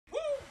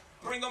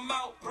bring 'em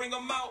out, bring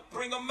 'em out,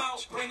 bring 'em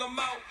out, bring 'em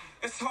out.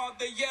 It's hard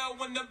to yell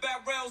when the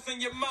barrel's in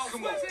your mouth.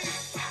 Come on.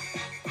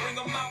 Bring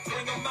 'em out,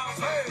 bring 'em out.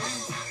 Hey.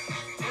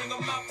 Bring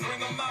 'em out,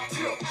 bring 'em out.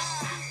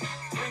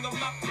 Bring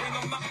 'em out, bring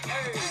 'em out.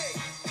 Hey.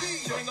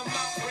 Bring 'em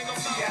out, bring 'em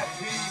out.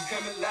 VIP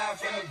coming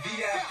live from the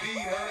VIP.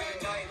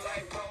 Heard the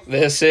nightlife.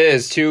 This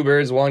is Two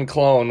Birds, One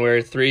Clone,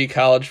 where three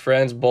college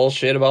friends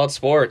bullshit about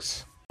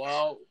sports.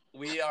 Well,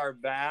 we are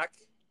back.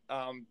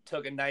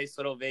 Took a nice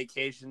little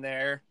vacation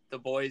there. The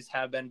boys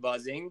have been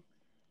buzzing.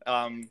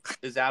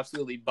 Is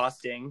absolutely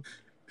busting.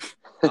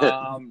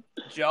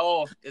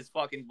 Joe is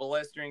fucking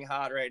blistering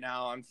hot right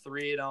now. I'm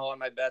 3-0 on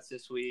my bets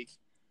this week.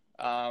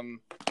 I'm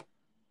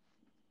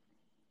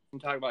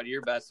talking about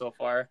your bets so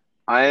far.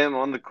 I am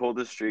on the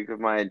coldest streak of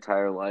my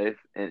entire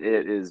life, and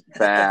it is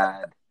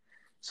bad.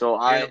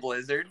 So You're in a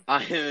blizzard?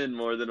 I am in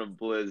more than a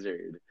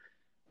blizzard.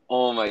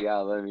 Oh my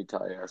God, let me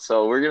tell you.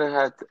 So we're gonna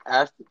have to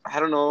ask. I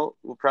don't know.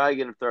 We're probably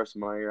gonna throw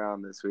some money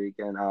around this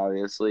weekend,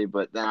 obviously,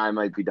 but then I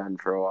might be done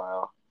for a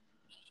while.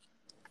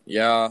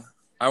 Yeah,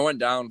 I went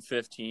down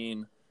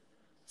 15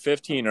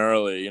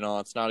 early. You know,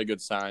 it's not a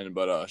good sign.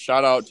 But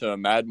shout out to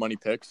Mad Money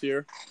Picks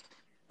here.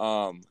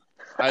 I've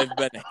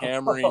been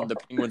hammering the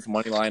Penguins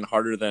money line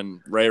harder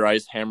than Ray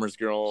Rice hammers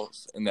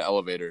girls in the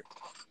elevator.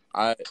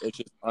 It's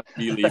just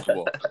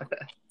unbelievable.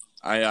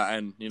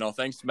 And you know,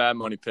 thanks to Mad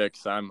Money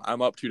Picks, I'm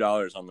up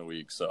 $2 on the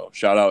week. So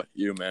shout out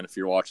you, man, if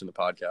you're watching the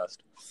podcast.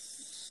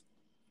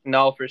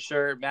 No, for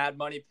sure. Mad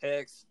Money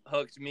Picks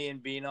hooked me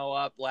and Bino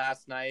up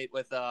last night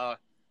with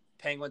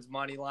Penguins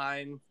money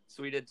line.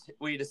 So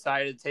we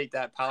decided to take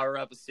that power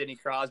up of Sidney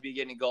Crosby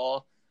getting a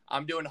goal.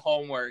 I'm doing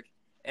homework,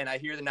 and I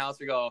hear the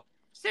announcer go,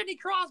 "Sidney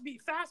Crosby,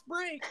 fast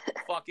break!"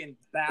 Fucking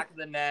back of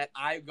the net.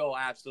 I go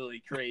absolutely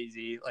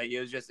crazy. Like,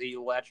 it was just an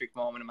electric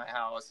moment in my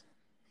house.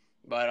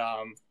 But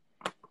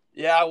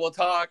yeah,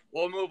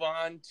 we'll move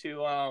on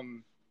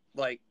to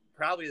like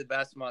probably the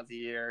best month of the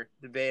year,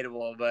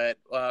 debatable, but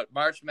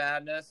March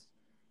Madness.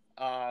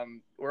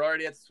 We're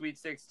already at the Sweet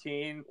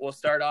 16. We'll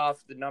start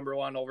off the number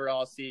 1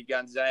 overall seed,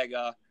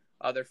 Gonzaga.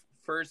 Their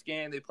first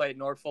game, they played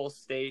Norfolk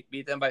State,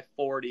 beat them by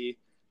 40,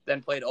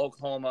 then played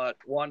Oklahoma,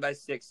 won by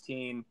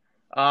 16.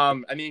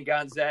 I mean,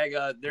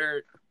 Gonzaga,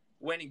 they're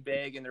winning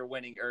big and they're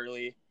winning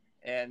early.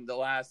 And the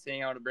last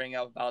thing I want to bring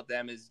up about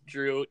them is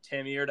Drew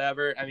Timmy or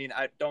whatever. I mean,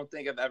 I don't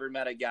think I've ever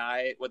met a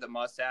guy with a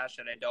mustache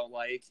that I don't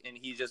like, and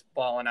he's just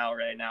balling out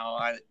right now.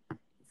 I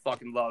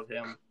fucking love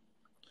him.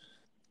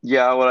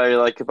 Yeah, what I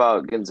like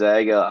about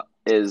Gonzaga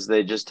is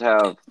they just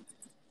have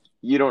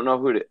 – you don't know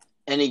who to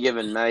 – any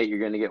given night you're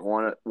going to get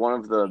one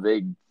of the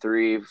big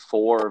 3,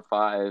 4, or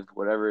 5,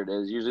 whatever it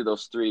is. Usually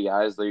those 3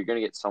 guys, you're going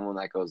to get someone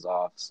that goes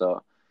off.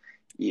 So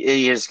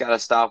you just got to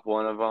stop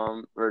one of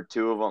them or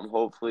 2 of them.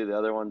 Hopefully the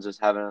other one's just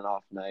having an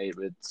off night,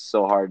 but it's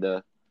so hard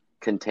to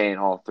contain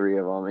all 3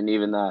 of them. And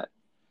even the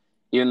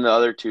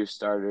other 2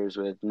 starters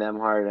with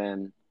Nemhard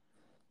and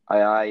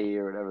Iai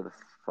or whatever the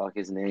fuck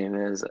his name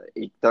is,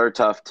 they're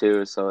tough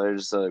too. So they're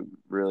just a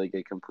really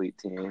good complete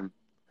team.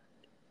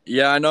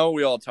 Yeah, I know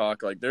we all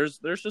talk like there's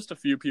just a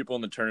few people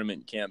in the tournament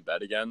you can't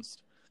bet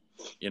against.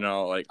 You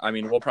know, like, I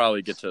mean, we'll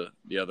probably get to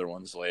the other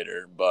ones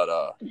later,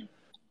 but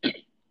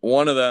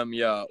one of them,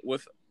 yeah,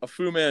 with a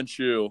Fu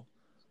Manchu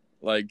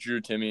like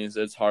Drew Timmy's,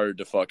 it's hard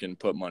to fucking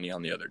put money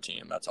on the other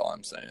team. That's all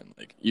I'm saying.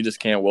 Like, you just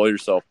can't will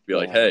yourself to be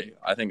like, hey,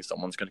 I think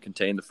someone's going to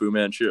contain the Fu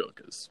Manchu,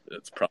 because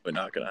it's probably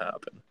not going to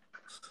happen.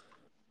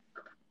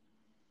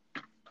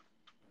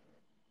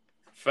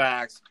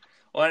 Facts.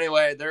 Well,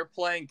 anyway, they're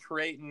playing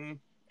Creighton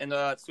in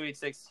the Sweet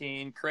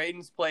 16.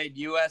 Creighton's played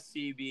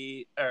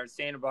USC or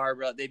Santa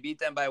Barbara. They beat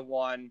them by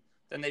 1.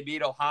 Then they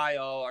beat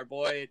Ohio. Our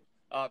boy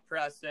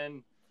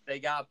Preston, they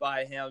got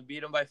by him,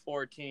 beat him by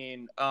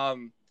 14.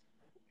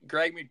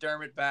 Greg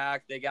McDermott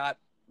back. They got,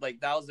 like,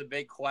 that was a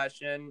big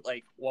question,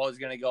 like, what was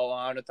going to go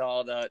on with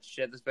all the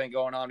shit that's been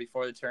going on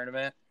before the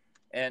tournament.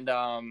 And,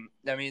 I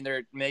mean,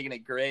 they're making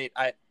it great.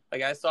 I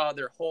saw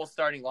their whole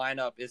starting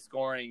lineup is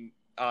scoring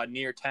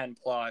near 10+.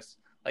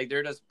 Like,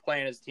 they're just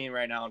playing his team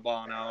right now and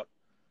balling out.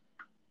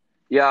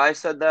 Yeah, I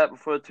said that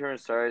before the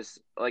tournament started.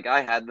 Like,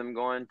 I had them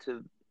going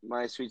to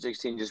my Sweet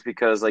 16 just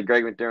because, like,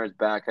 Greg McDermott's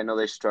back. I know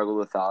they struggled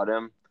without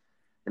him,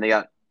 and they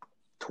got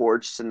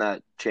torched in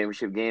that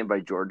championship game by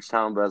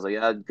Georgetown. But I was like,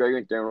 yeah, Greg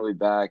McDermott will be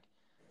back.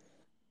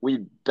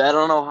 We bet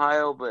on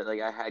Ohio, but,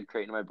 like, I had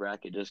Creighton in my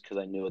bracket just because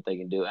I knew what they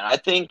can do. And I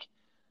think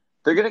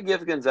they're going to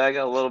give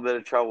Gonzaga a little bit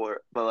of trouble,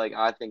 but, like,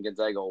 I think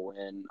Gonzaga will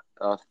win.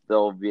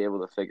 They'll be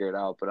able to figure it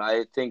out. But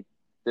I think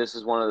this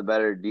is one of the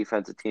better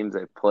defensive teams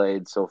they've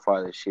played so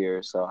far this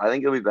year. So I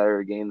think it'll be a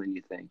better game than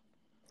you think.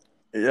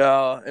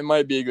 Yeah, it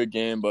might be a good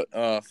game, but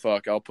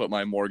fuck, I'll put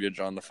my mortgage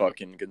on the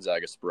fucking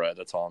Gonzaga spread.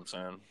 That's all I'm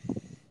saying.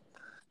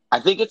 I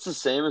think it's the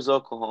same as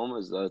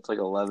Oklahoma's, though. It's like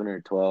 11 or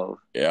 12.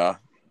 Yeah,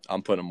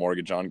 I'm putting a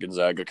mortgage on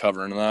Gonzaga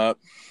covering that.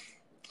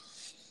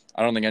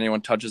 I don't think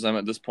anyone touches them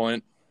at this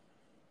point.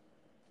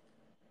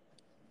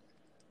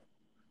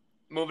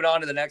 Moving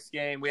on to the next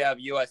game, we have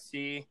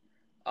USC.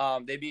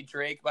 They beat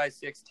Drake by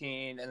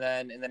 16, and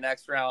then in the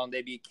next round,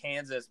 they beat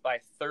Kansas by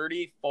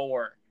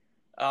 34.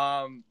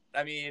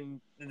 I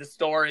mean, the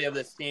story of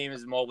this team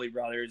is Mobley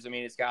brothers. I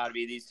mean, it's got to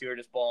be these two are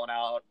just blowing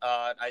out.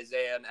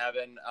 Isaiah and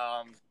Evan.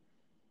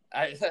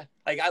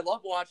 I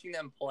love watching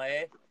them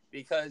play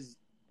because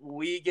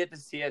we get to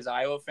see as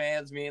Iowa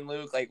fans, me and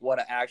Luke, like what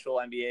an actual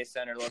NBA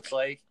center looks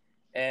like,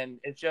 and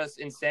it's just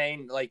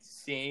insane. Like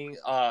seeing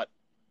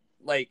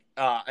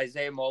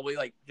Isaiah Mobley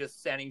like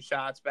just sending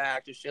shots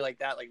back, just shit like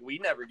that. Like we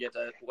never get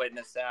to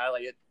witness that.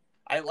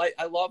 I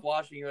love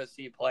watching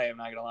USC play. I'm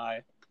not gonna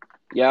lie.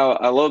 Yeah,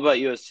 I love about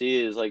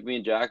USC is like me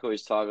and Jack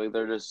always talk. Like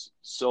they're just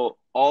so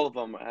all of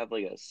them have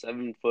like a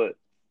 7'5"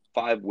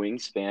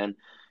 wingspan,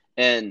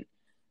 and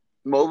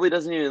Mobley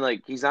doesn't even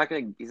like he's not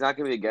gonna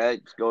be a guy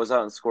that goes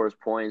out and scores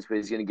points, but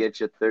he's gonna get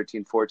you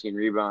 13, 14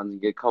 rebounds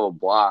and get a couple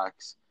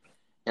blocks.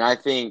 And I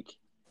think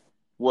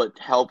what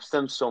helps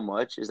them so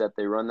much is that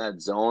they run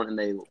that zone and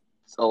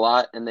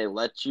they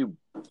let you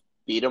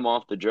beat them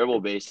off the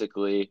dribble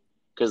basically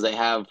because they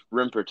have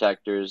rim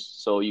protectors,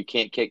 so you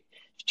can't kick.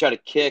 If you try to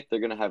kick, they're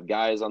gonna have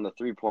guys on the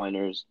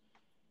 3-pointers.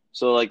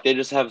 So like they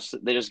just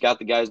got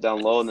the guys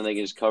down low and then they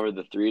can just cover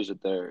the threes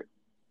with their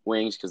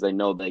wings because they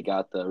know they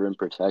got the rim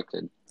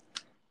protected.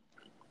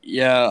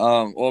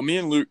 Yeah. Well, me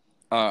and Luke.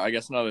 I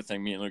guess another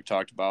thing me and Luke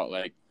talked about,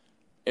 like,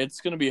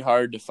 it's gonna be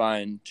hard to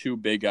find two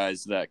big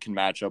guys that can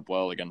match up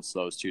well against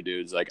those two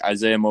dudes. Like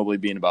Isaiah Mobley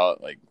being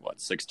about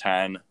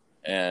 6'10",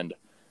 and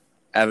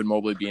Evan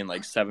Mobley being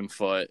like 7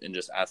 foot and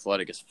just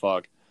athletic as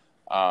fuck.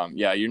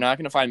 Yeah, you're not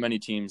gonna find many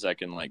teams that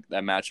can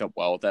that match up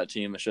well with that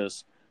team. It's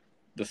just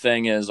the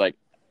thing is like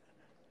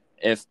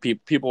if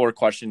people were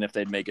questioning if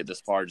they'd make it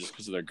this far just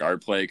because of their guard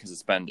play because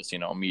it's been just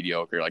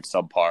mediocre, like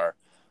subpar.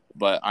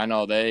 But I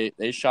know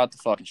they shot the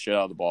fucking shit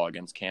out of the ball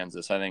against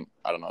Kansas. I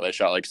don't know, they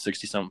shot like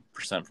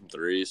 60-some% from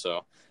three.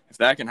 So if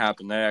that can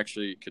happen, they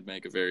actually could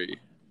make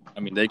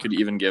they could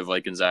even give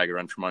like Gonzaga a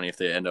run for money if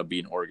they end up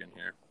beating Oregon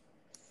here.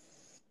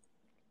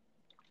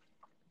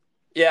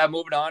 Yeah,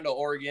 moving on to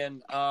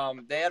Oregon.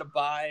 They had a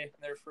bye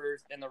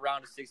in the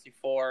round of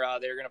 64.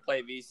 They were going to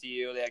play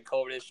VCU. They had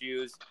COVID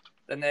issues.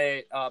 Then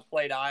they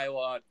played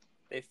Iowa.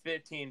 They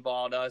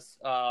 15-balled us.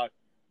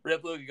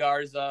 Rip Luka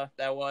Garza.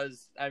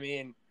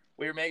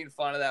 We were making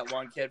fun of that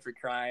one kid for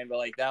crying,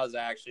 but that was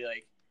actually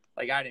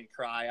I didn't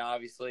cry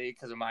obviously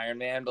because of Iron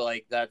Man,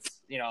 but that's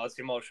it's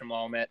an emotional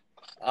moment.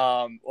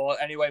 Well,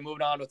 anyway,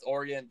 moving on with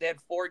Oregon, they had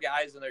 4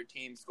 guys on their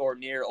team scored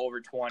near over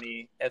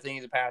 20. I think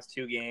in the past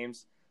 2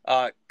 games.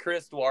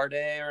 Chris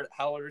Duarte, or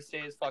however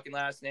say his fucking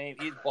last name,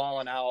 he's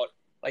balling out.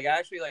 I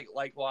actually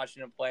like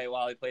watching him play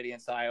while he played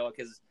against Iowa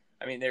because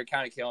they were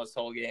kind of killing us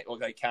the whole game.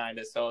 Kind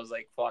of. So I was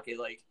like, fuck it.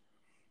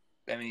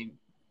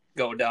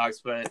 Go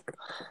Dogs. But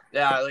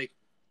yeah,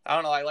 I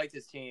don't know. I like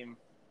this team.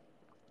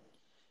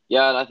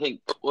 Yeah, and I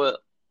think,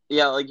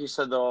 like you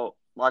said, though,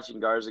 watching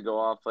Garza go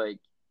off,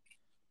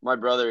 my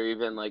brother,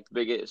 even, the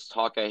biggest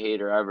Hawkeye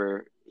hater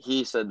ever,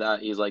 he said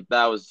that. He's like,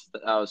 that was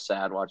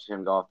sad watching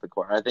him go off the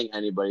court. I think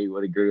anybody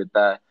would agree with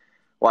that,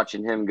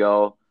 watching him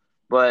go.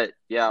 But,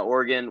 yeah,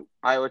 Oregon,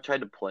 Iowa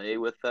tried to play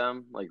with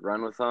them,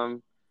 run with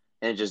them,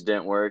 and it just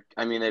didn't work.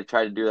 They've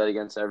tried to do that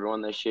against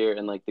everyone this year,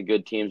 and, the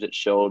good teams that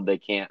showed they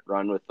can't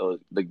run with those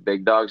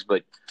big dogs,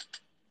 but –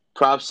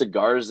 props to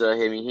Garza.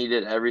 He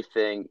did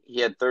everything. He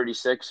had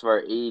 36 of our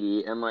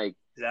 80, and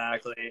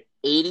exactly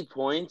 80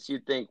 points.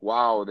 You'd think,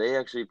 wow, they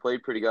actually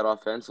played pretty good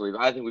offensively.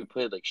 But I think we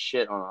played like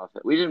shit on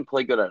offense. We didn't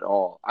play good at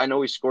all. I know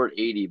we scored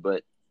 80,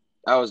 but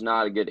that was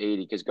not a good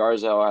 80 because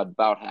Garza had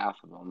about half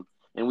of them,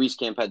 and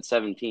Wieskamp had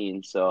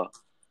 17. So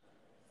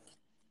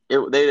they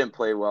didn't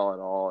play well at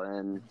all,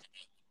 and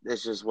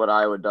it's just what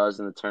Iowa does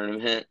in the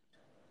tournament.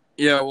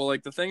 Yeah, well,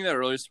 the thing that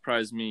really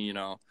surprised me,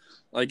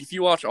 if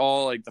you watch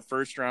all the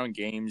first round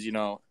games,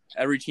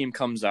 every team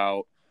comes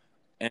out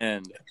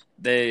and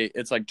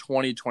it's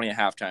 20-20 at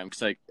halftime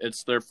because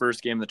it's their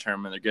first game of the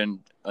tournament. They're getting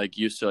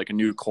used to a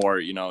new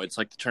court. It's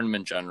the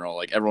tournament in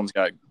general. Everyone's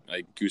got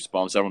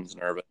goosebumps. Everyone's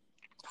nervous.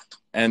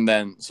 And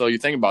then so you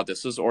think about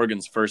this. This is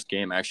Oregon's first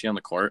game actually on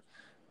the court,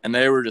 and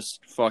they were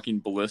just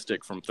fucking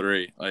ballistic from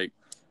three.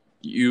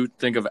 You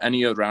think of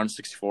any other round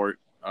 64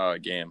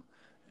 game.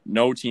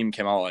 No team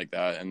came out like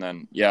that. And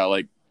then, yeah,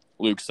 like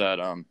Luke said,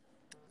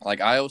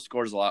 Iowa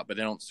scores a lot, but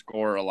they don't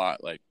score a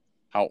lot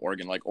how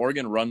Oregon.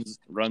 Oregon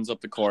runs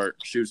up the court,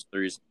 shoots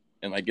threes,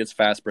 and gets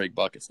fast break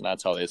buckets, and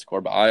that's how they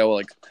score. But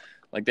Iowa,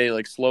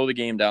 they slow the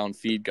game down,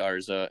 feed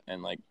Garza,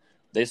 and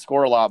they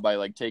score a lot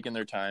by taking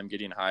their time,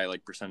 getting high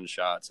percentage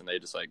shots, and they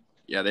just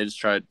they just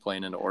tried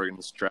playing into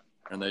Oregon's stretch,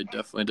 and they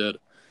definitely did.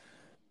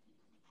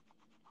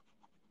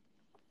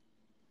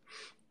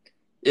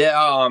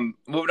 Yeah,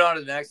 moving on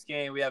to the next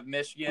game, we have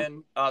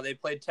Michigan. They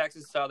played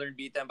Texas Southern,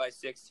 beat them by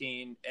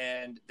 16,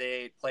 and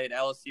they played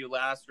LSU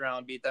last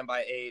round, beat them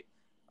by 8.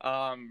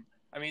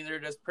 They're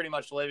just pretty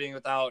much living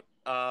without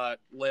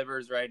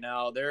livers right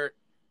now. They're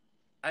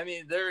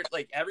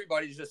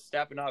everybody's just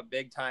stepping up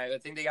big time. I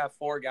think they got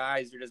 4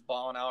 guys who are just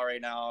balling out right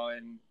now,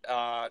 and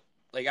I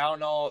don't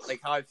know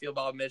how I feel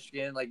about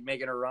Michigan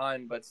making a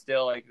run, but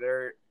still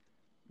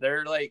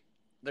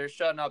they're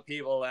shutting up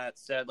people that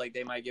said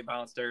they might get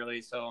bounced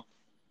early. So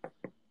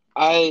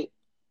I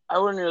I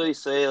wouldn't really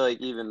say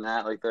like even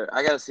that. Like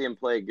I got to see him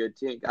play a good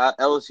team.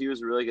 LSU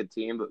is a really good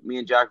team, but me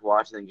and Jack were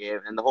watching the game,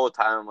 and the whole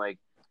time I'm like,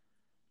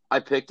 I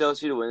picked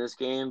LSU to win this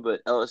game,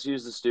 but LSU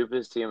is the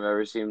stupidest team I've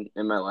ever seen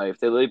in my life.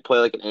 They literally play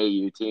like an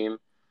AU team.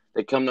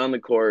 They come down the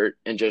court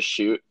and just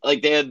shoot.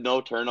 Like they had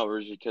no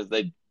turnovers because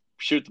they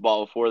shoot the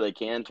ball before they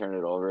can turn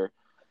it over.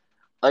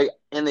 Like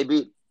and they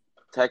beat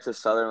Texas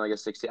Southern like a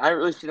 16. I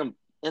really seen them,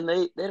 and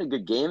they had a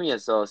good game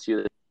against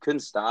LSU. They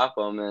couldn't stop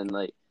them, and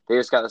like they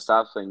just got the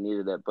stops when they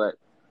needed it. But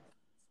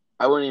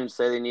I wouldn't even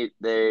say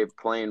they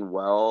playing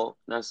well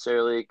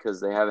necessarily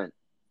because they haven't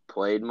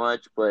played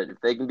much. But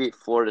if they can beat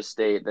Florida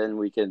State, then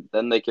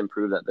they can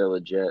prove that they're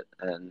legit,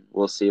 and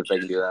we'll see if they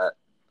can do that.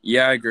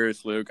 Yeah, I agree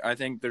with Luke. I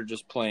think they're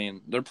just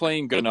playing. They're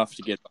playing good enough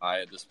to get by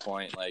at this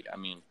point. Like, I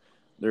mean,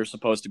 they're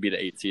supposed to be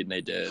the 8 seed, and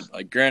they did.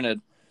 Like, granted,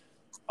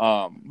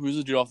 who's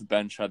the dude off the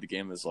bench who had the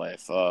game of his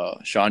life?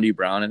 Sean D.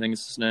 Brown, I think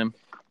is his name.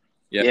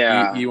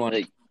 Yeah, he won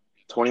like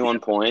 21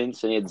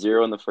 points, and he had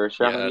 0 in the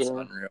first round. Yeah, that's game.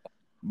 unreal.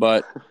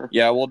 But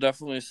yeah, we'll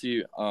definitely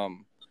see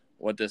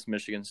what this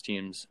Michigan's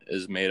teams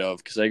is made of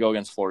because they go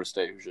against Florida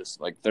State, who's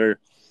just like they're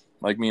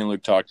like me and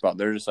Luke talked about.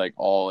 They're just like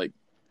all like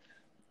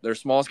their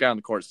smallest guy on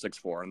the court is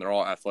 6'4", and they're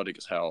all athletic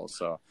as hell.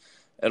 So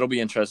it'll be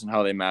interesting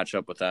how they match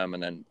up with them.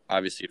 And then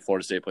obviously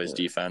Florida State plays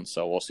defense,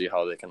 so we'll see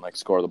how they can like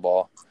score the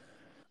ball.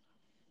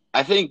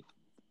 I think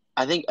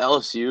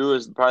LSU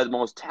is probably the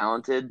most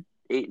talented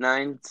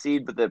 8-9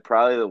 seed, but they're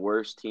probably the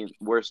worst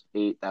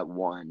 8 that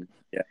won.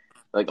 Yeah.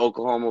 Like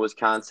Oklahoma,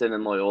 Wisconsin,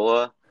 and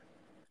Loyola.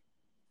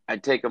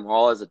 I'd take them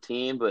all as a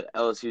team, but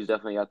LSU's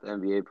definitely got the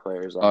NBA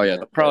players on. Oh yeah,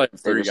 probably they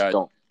 3 just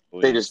guys.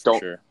 They just don't.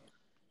 Sure.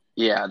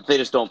 Yeah, they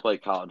just don't play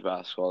college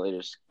basketball.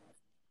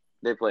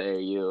 They play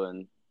AAU,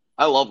 and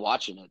I love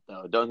watching it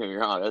though. Don't get me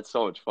wrong, it's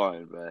so much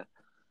fun, but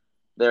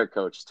their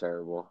coach is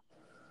terrible.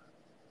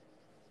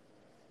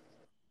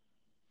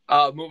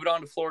 Moving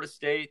on to Florida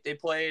State, they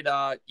played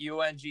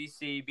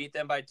UNGC, beat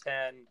them by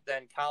 10,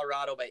 then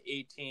Colorado by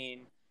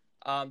 18.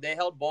 They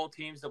held both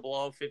teams to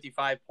below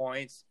 55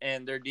 points,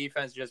 and their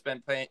defense just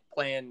been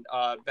playing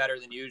better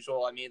than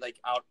usual. I mean, like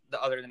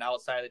other than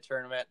outside of the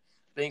tournament,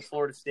 I think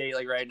Florida State,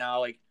 like right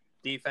now, like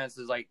defense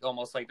is like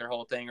almost like their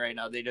whole thing right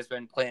now. They just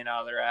been playing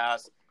out of their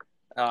ass.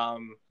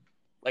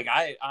 Like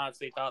I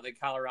honestly thought that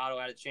Colorado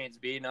had a chance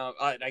beating them.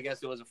 I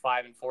guess it was a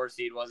 5 and 4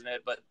 seed, wasn't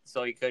it? But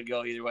so he could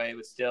go either way.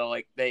 But still,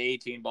 like they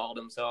 18 balled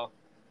him. So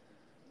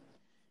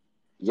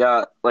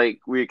yeah, like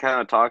we kind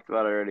of talked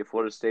about it already.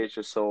 Florida State's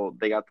just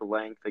they got the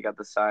length, they got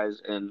the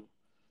size, and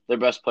their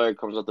best player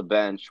comes off the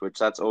bench, which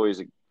that's always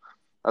a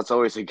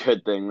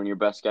good thing when your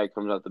best guy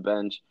comes off the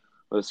bench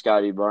with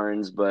Scotty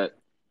Barnes. But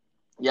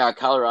yeah,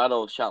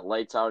 Colorado shot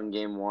lights out in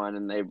game 1,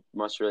 and they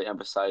must really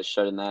emphasize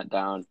shutting that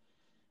down.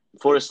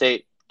 Florida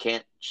State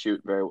can't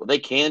shoot very well. They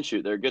can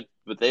shoot. They're good,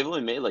 but they've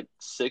only made like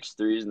 6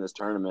 threes in this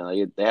tournament.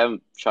 Like they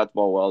haven't shot the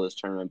ball well this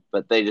tournament,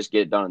 but they just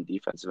get it done on the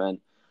defensive end.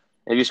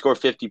 If you score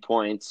 50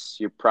 points,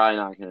 you're probably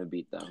not going to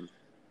beat them.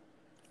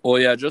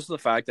 Well, yeah, just the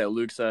fact that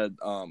Luke said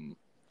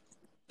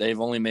they've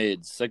only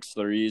made 6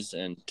 threes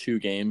in 2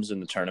 games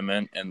in the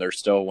tournament, and they're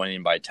still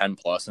winning by 10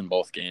 plus in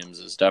both games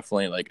is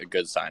definitely like a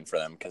good sign for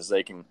them because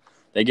they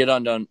get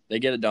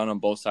it done on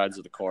both sides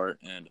of the court.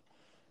 And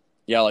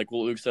yeah, like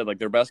what Luke said, like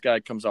their best guy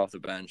comes off the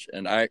bench,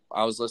 and I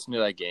was listening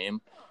to that game,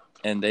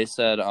 and they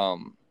said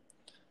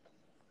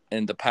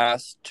in the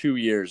past 2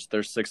 years,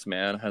 their 6th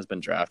man has been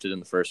drafted in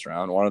the first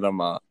round. One of them,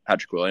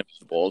 Patrick Williams,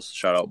 the Bulls.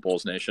 Shout out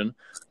Bulls Nation.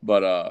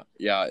 But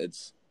yeah,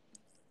 it's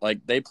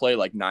like they play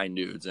like 9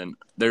 dudes, and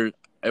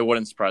it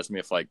wouldn't surprise me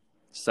if like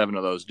 7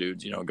 of those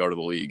dudes, go to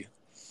the league.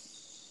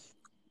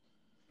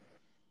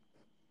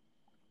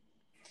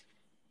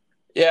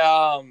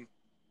 yeah,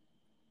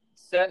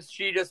 since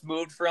she just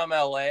moved from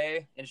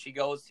LA and she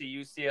goes to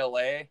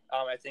UCLA,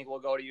 I think we'll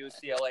go to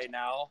UCLA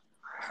now.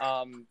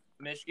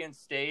 Michigan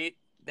State.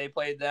 They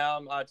played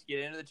them to get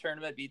into the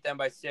tournament, beat them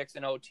by 6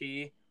 in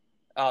OT.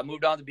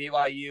 Moved on to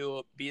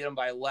BYU, beat them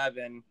by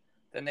 11.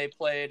 Then they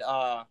played,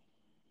 what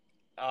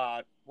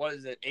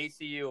is it,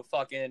 ACU,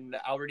 fucking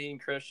Albertine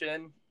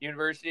Christian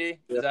University.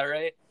 Is that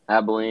right?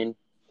 Abilene.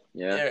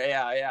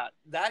 Yeah. Yeah.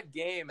 That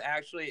game,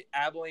 actually,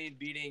 Abilene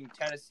beating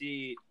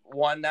Tennessee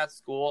won that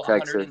school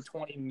Texas.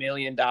 $120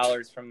 million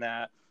from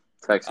that.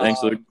 Texas.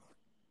 Thanks, Luke.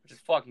 Which is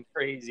fucking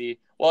crazy.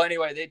 Well,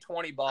 anyway, they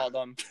 20 balled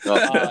them.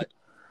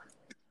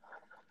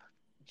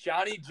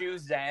 Johnny Ju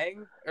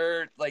Zhang,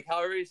 or like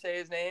however you say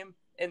his name,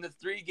 in the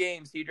 3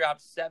 games, he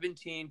dropped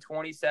 17,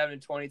 27,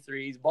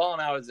 23. He's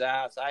balling out his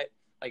ass. I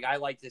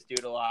like this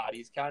dude a lot.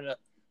 He's kind of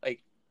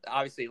like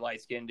obviously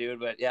light-skinned dude,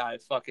 but yeah,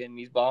 he's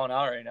balling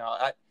out right now.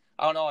 I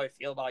don't know how I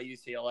feel about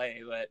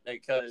UCLA, but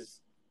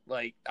because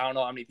like I don't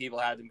know how many people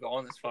had them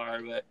going this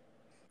far, but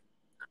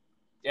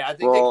yeah, I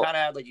think they kind of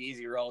had like an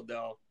easy road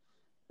though.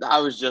 I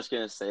was just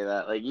gonna say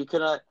that. Like you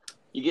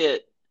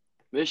get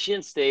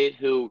Michigan State,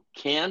 who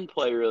can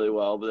play really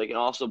well, but they can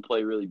also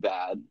play really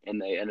bad,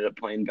 and they ended up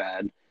playing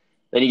bad.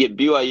 Then you get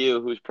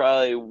BYU, who's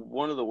probably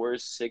one of the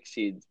worst 6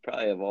 seeds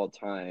probably of all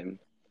time.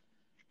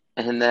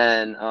 And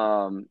then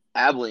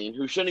Abilene,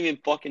 who shouldn't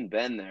even fucking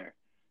been there.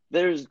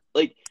 There's,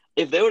 like,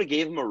 if they would have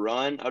gave them a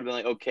run, I'd be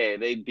like, okay,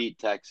 they beat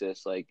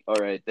Texas. Like, all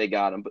right, they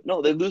got them. But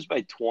no, they lose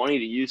by 20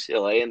 to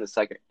UCLA in the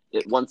second.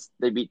 Once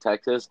they beat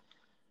Texas.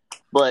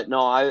 But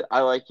no,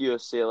 I like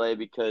UCLA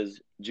because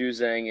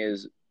Juzang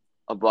is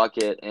a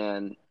bucket,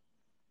 and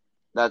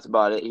that's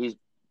about it. He's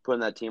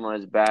putting that team on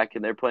his back,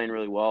 and they're playing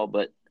really well.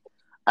 But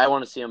I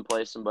want to see him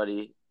play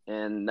somebody,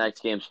 and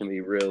next game's going to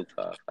be real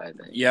tough, I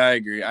think. Yeah, I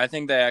agree. I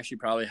think they actually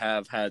probably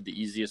have had the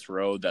easiest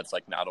road that's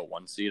like not a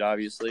 1 seed,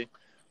 obviously.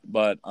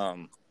 But,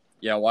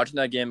 yeah, watching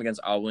that game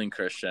against Abilene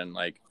Christian,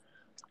 like,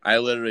 I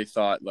literally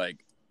thought,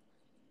 like,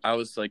 I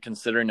was, like,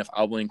 considering if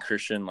Abilene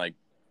Christian, like,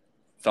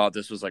 thought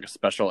this was, like, a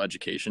special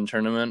education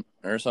tournament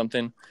or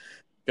something.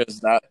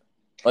 Because that,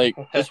 like,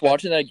 just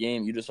watching that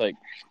game, you just, like,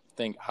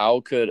 think,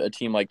 how could a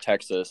team like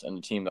Texas and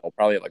a team that will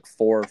probably have, like,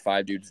 4 or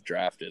 5 dudes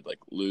drafted, like,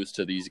 lose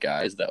to these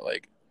guys that,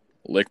 like,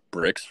 lick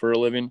bricks for a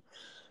living?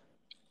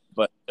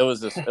 But it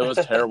was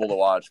terrible to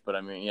watch. But,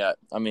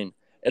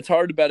 it's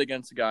hard to bet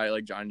against a guy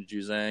like Johnny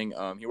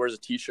Juzang. He wears a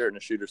T-shirt and a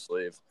shooter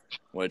sleeve,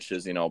 which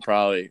is,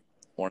 probably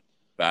one of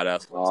the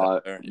badass looks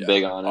out there. Yeah,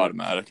 big on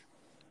automatic.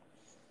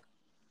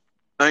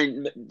 I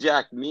mean,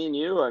 Jack, me and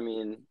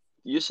you,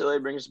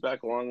 UCLA brings us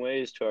back a long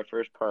ways to our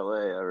first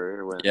parlay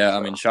ever win.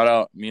 Yeah, so. Shout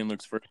out me and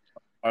Luke's first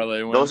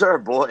parlay win. Those are our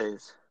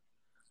boys.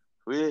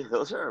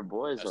 Those are our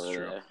boys. That's over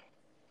true. there.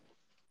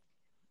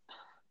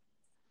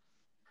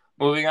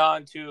 Moving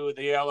on to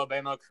the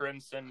Alabama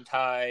Crimson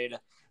Tide.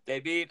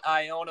 They beat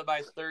Iona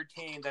by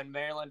 13, then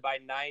Maryland by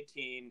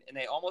 19, and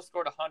they almost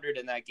scored 100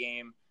 in that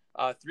game.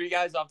 3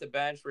 guys off the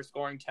bench were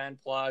scoring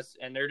 10+,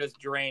 and they're just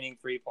draining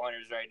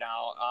three-pointers right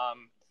now.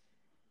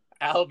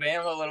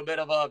 Alabama, a little bit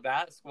of a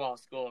basketball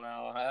school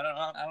now. I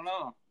don't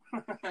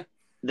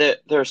know.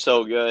 They're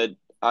so good.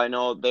 I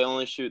know they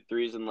only shoot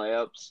threes and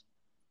layups.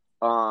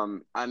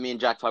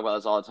 Jack talk about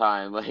this all the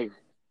time. Like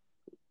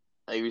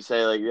we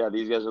say, yeah,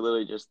 these guys are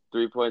literally just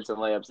 3 points and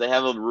layups. They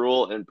have a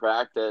rule in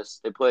practice.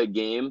 They play a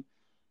game,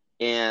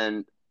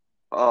 and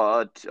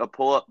a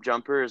pull-up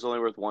jumper is only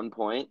worth 1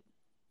 point.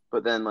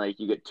 But then,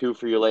 you get 2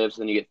 for your layups,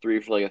 and then you get 3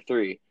 for, a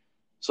 3.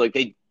 So,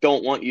 they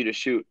don't want you to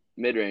shoot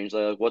mid-range.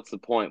 Like, what's the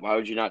point? Why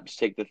would you not just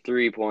take the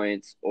 3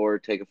 points or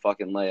take a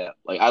fucking layup?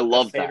 I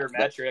love that.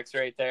 Sabermetrics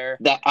right there.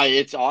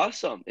 It's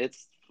awesome.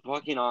 It's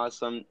fucking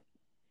awesome.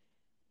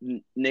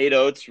 Nate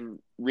Oates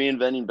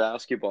reinventing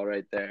basketball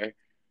right there.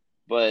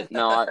 But,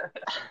 no,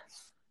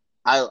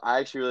 I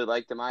actually really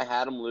liked them. I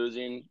had them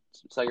losing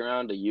second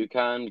round to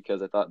UConn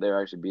because I thought they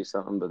were actually be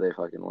something, but they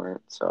fucking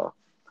weren't. So,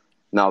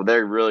 no,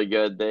 they're really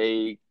good.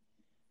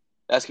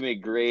 That's going to be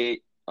a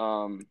great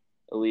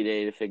Elite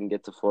Eight if they can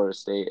get to Florida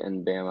State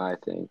and Bama, I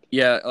think.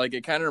 Yeah,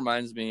 it kind of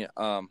reminds me,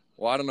 I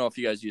don't know if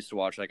you guys used to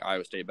watch,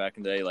 Iowa State back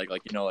in the day,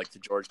 the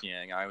George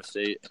Niang Iowa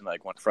State, and,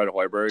 when Fred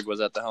Hoiberg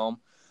was at the helm.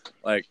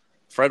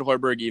 Fred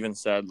Hoiberg even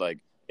said,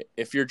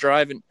 if you're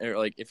driving,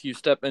 or, if you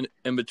step in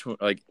between,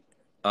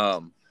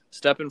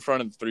 step in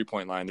front of the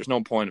three-point line, there's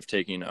no point of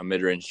taking a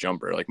mid-range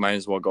jumper. Might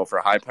as well go for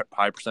a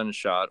high percentage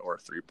shot or a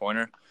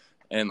three-pointer.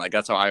 And,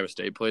 that's how Iowa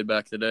State played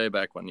back in the day,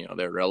 back when,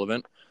 they were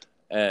relevant.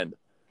 And,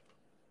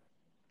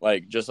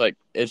 it's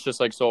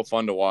just, so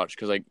fun to watch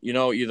because,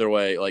 either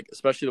way,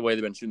 especially the way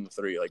they've been shooting the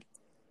three,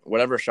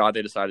 whatever shot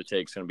they decide to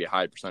take is going to be a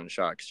high percentage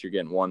shot because you're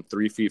getting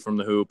 3 feet from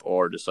the hoop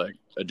or just,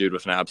 a dude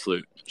with an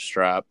absolute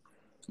strap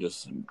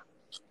just,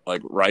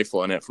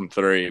 rifling it from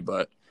 3.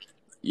 But,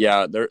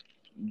 yeah, they're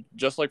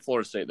just like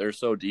Florida State. They're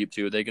so deep,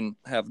 too. They can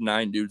have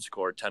 9 dudes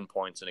score 10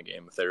 points in a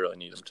game if they really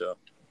need them to.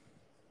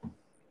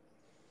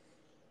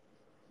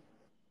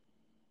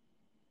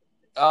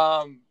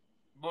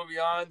 Moving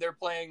on, they're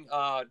playing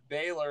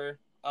Baylor.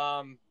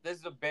 This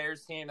is a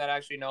Bears team that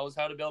actually knows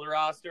how to build a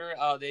roster.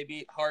 They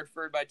beat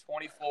Hartford by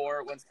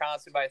 24,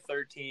 Wisconsin by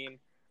 13.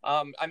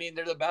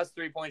 They're the best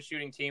three-point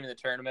shooting team in the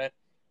tournament.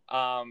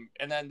 And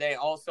then they're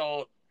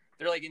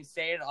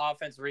insane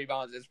offensive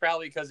rebounds. It's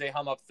probably because they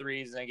hum up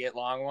threes and they get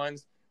long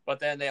ones. But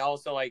then they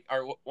also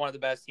are one of the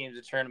best teams in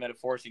the tournament at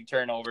forcing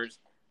turnovers.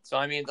 So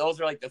those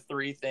are the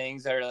 3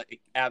 things that are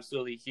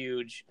absolutely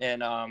huge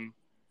in a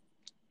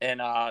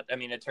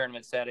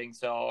tournament setting.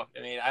 So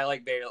I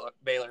like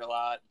Baylor a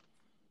lot.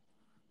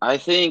 I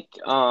think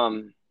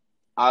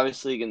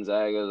obviously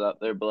Gonzaga is up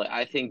there, but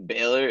I think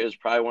Baylor is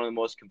probably one of the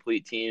most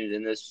complete teams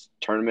in this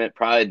tournament,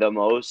 probably the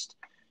most,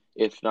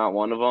 if not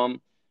one of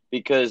them,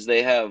 because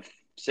they have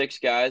 6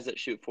 guys that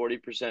shoot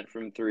 40%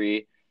 from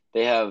 3.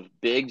 They have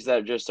bigs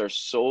that just are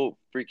so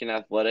freaking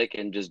athletic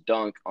and just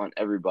dunk on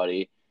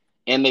everybody.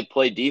 And they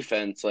play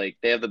defense. They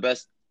have the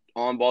best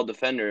on-ball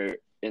defender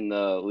in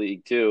the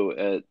league,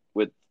 too,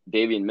 with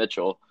Davian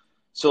Mitchell.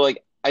 So,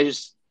 I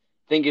just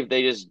think if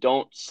they just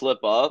don't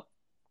slip up,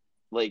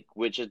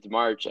 which it's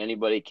March,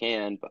 anybody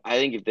can. But I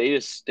think if they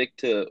just stick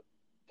to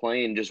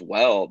playing just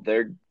well,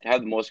 they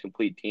have the most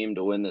complete team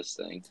to win this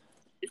thing.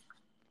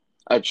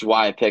 That's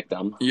why I picked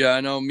them. Yeah,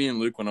 I know me and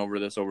Luke went over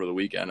this over the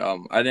weekend.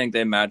 I think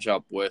they match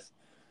up with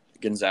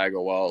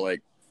Gonzaga well.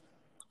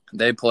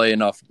 They play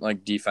enough,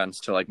 defense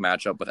to,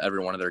 match up with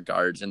every one of their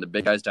guards. And the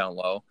big guys down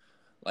low,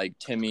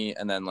 Timmy,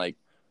 and then,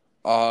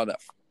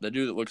 the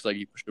dude that looks like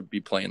he should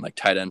be playing like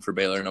tight end for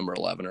Baylor, number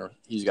 11, or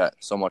he's got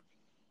so much.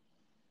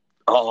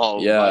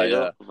 Oh,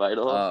 Yeah.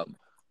 Vital.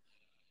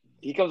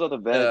 He comes off the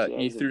bench.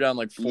 He threw down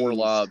like 4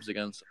 lobs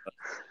against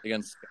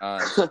Scons.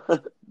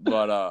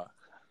 But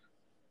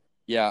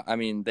yeah, I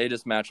mean, they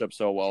just match up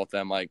so well with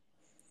them. Like,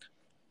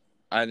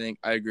 I think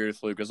I agree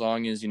with Luke. As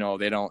long as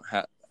they don't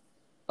have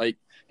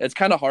it's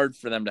kind of hard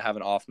for them to have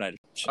an off night.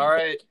 All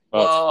right.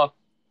 Well,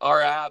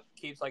 our app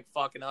keeps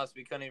fucking us.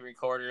 We couldn't even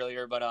record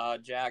earlier,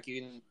 but Jack,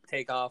 you can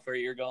take off where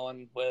you're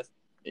going with.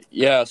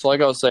 Yeah, so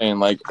like I was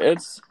saying,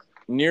 it's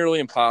nearly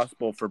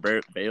impossible for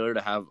Baylor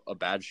to have a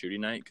bad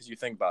shooting night because you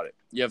think about it.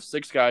 You have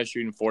 6 guys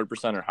shooting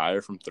 40% or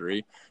higher from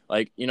 3.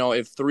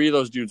 If 3 of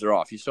those dudes are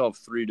off, you still have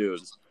 3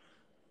 dudes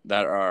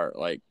that are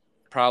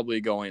probably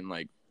going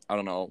I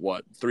don't know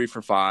what, 3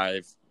 for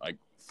 5,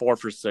 4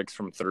 for 6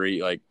 from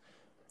 3.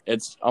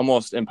 It's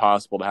almost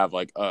impossible to have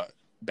a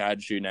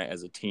bad shooting night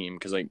as a team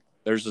because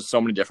there's just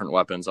so many different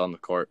weapons on the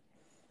court.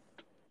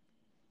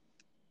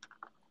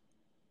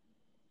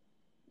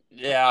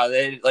 Yeah,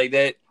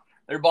 their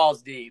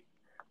ball's deep.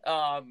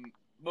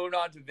 Moving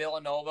on to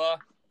Villanova,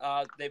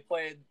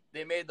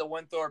 they made the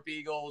Winthrop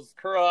Eagles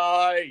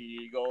cry,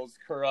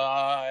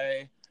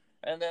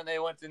 and then they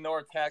went to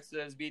North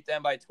Texas, beat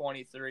them by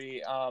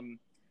 23.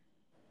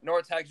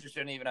 North Texas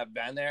shouldn't even have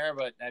been there,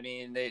 but I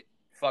mean they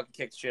fucking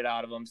kicked shit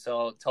out of them,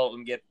 so told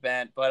them get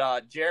bent.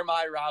 But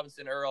Jeremiah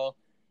Robinson Earl,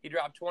 he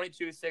dropped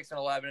 22, 6, and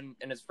 11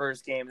 in his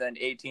first game, then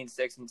 18,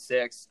 6, and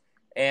 6.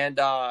 And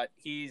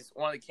he's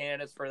one of the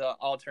candidates for the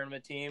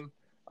all-tournament team.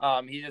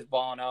 He's just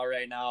balling out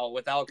right now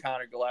without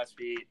Connor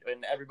Gillespie.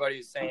 And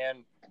everybody's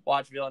saying,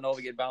 watch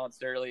Villanova get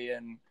bounced early.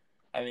 And,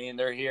 I mean,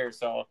 they're here,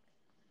 so.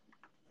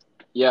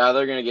 Yeah,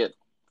 they're going to get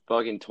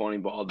fucking 20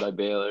 balled by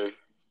Baylor.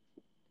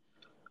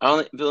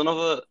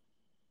 Villanova,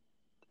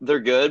 they're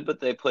good,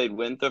 but they played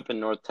Winthrop in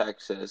North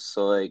Texas.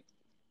 So, I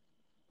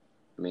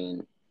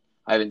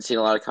haven't seen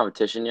a lot of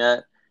competition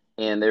yet.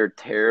 And they're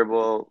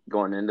terrible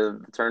going into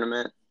the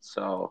tournament.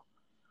 So,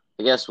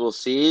 I guess we'll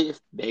see if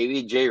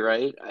maybe Jay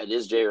Wright. It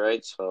is Jay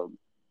Wright, so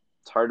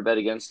it's hard to bet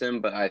against him,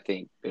 but I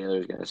think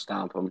Baylor's going to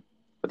stomp him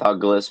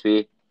without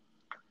Gillespie.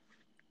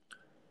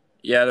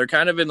 Yeah, they're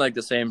kind of in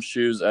the same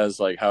shoes as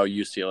how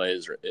UCLA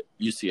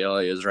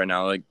is right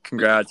now.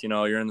 Congrats,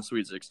 you're in the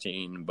Sweet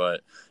 16,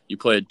 but you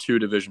played 2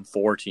 Division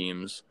IV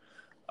teams.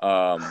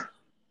 Yeah,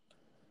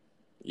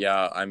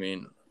 I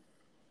mean,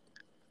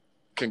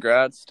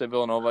 congrats to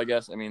Villanova, I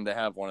guess. I mean, they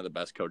have one of the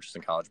best coaches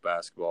in college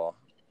basketball.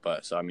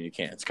 But so, I mean, you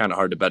can't. It's kind of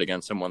hard to bet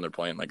against them when they're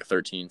playing a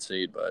 13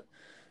 seed. But,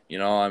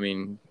 I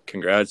mean,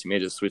 congrats. You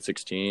made it to Sweet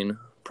 16.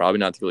 Probably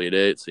not the Elite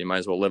 8, so you might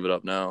as well live it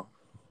up now.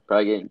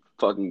 Probably getting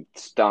fucking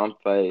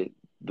stomped by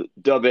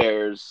the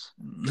Bears.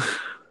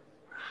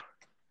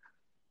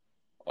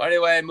 Well,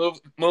 anyway,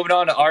 moving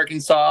on to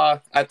Arkansas.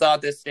 I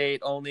thought this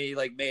state only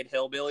made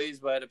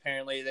hillbillies, but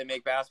apparently they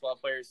make basketball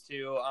players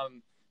too.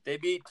 They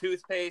beat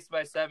Toothpaste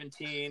by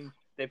 17.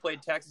 They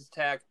played Texas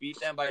Tech, beat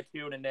them by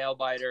 2 in a nail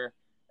biter.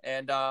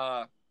 And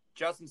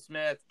Justin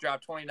Smith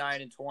dropped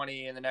 29 and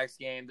 20 in the next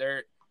game.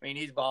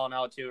 He's balling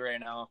out too right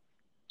now.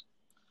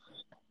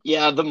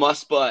 Yeah, the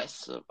must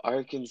bus of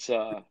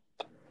Arkansas.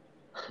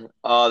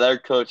 Oh, their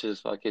coach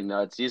is fucking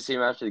nuts. You see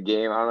him after the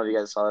game. I don't know if you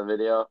guys saw the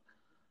video.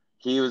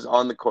 He was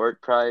on the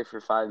court probably for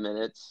 5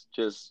 minutes,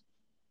 just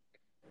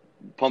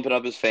pumping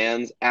up his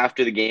fans.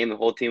 After the game, the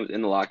whole team was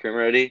in the locker room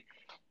already.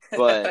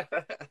 But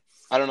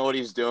I don't know what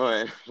he was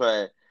doing.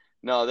 But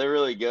no, they're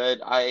really good.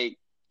 I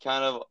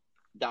kind of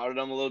doubted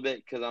them a little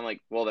bit because I'm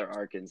well, they're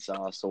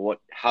Arkansas, so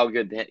how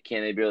good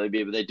can they really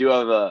be? But they do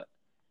have a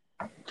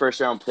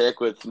first-round pick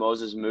with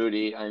Moses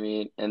Moody,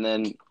 and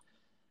then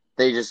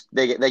they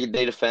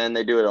defend,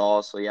 they do it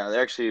all. So, yeah,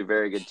 they're actually a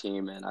very good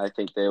team, and I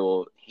think they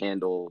will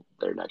handle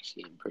their next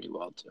game pretty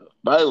well, too.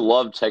 But I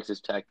love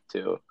Texas Tech,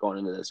 too, going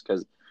into this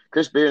because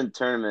Chris Beard in the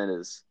tournament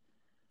is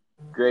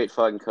a great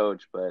fucking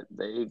coach, but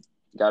they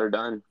got her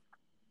done.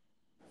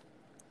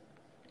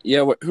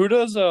 Yeah, who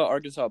does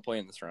Arkansas play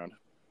in this round?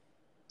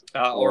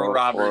 Oral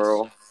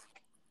Roberts.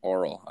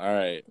 Oral. All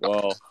right.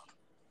 Well,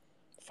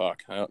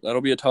 fuck.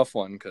 That'll be a tough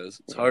one because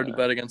it's hard to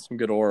bet against some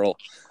good Oral.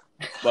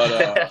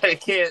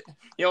 But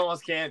you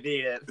almost can't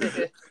beat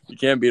it. You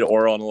can't beat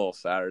Oral in a little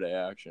Saturday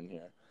action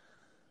here.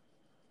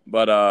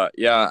 But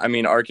yeah, I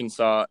mean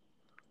Arkansas.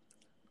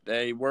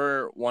 They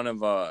were one of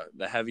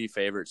the heavy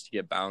favorites to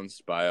get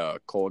bounced by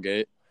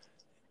Colgate,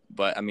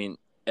 but I mean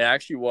it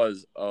actually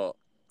was a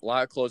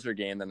lot closer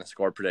game than the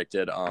score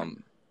predicted.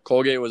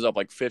 Colgate was up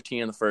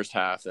 15 in the first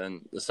half,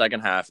 and the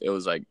second half it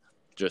was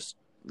just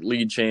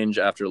lead change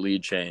after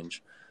lead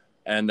change,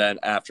 and then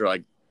after I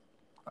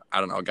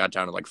don't know, it got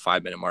down to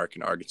 5-minute mark,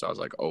 and Arkansas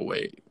was oh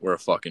wait, we're a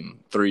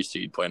fucking 3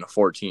 seed playing a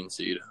 14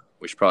 seed.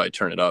 We should probably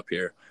turn it up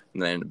here,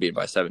 and then beat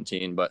by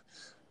 17. But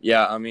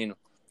yeah, I mean,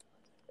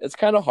 it's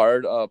kind of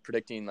hard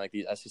predicting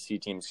these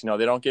SEC teams.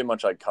 They don't get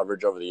much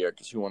coverage over the year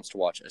because who wants to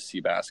watch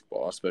SEC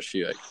basketball,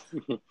 especially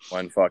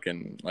when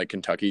fucking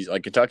Kentucky's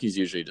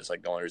usually just the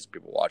only reason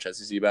people watch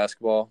SEC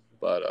basketball.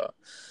 But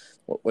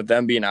with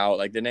them being out,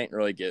 like they didn't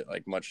really get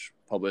like much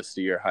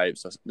publicity or hype,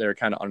 so they're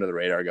kind of under the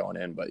radar going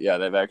in. But yeah,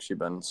 they've actually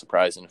been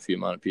surprising a few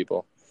amount of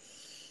people.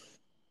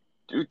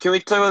 Dude, can we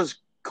talk about this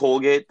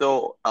Colgate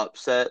though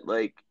upset?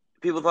 Like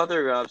people thought they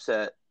were gonna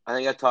upset. I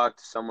think I talked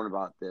to someone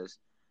about this.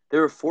 They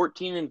were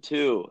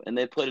 14-2, and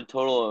they played a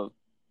total of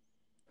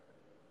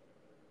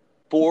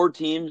 5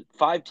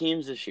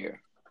 teams this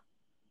year.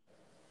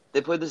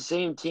 They played the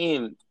same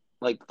team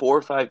like 4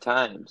 or 5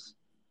 times.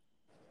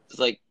 It's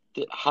like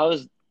I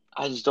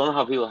just don't know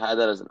how people had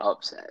that as an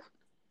upset.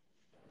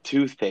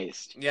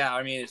 Toothpaste Yeah,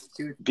 I mean it's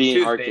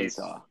being toothpaste.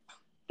 Arkansas.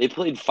 They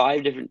played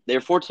 5 different. They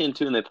were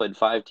 14-2, and they played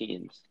 5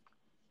 teams.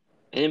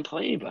 They didn't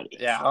play anybody.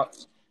 Yeah,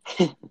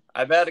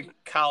 I bet a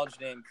college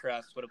named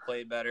Crest would have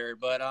played better.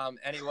 But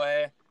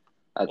anyway,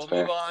 That's we'll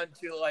fair. move on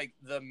to like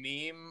the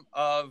meme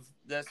of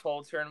this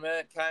whole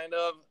tournament, kind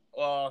of.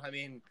 Well, I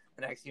mean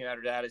the next team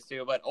after that is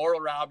too. But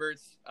Oral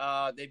Roberts,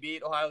 they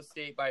beat Ohio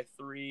State by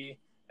 3,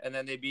 and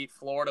then they beat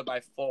Florida by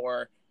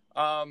 4.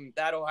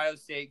 That Ohio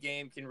State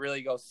game can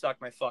really go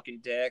suck my fucking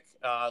dick.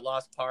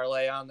 Lost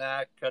parlay on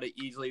that. Could have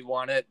easily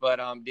won it, but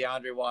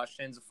DeAndre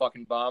Washington's a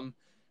fucking bum.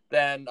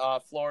 Then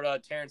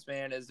Florida, Terrence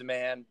Mann is the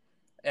man.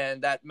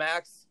 And that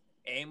Max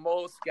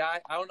Amos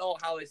guy, I don't know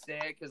how they say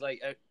it because like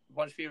a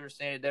bunch of people are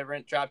saying it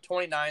different. Dropped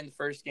 29 the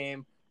first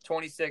game,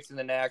 26 in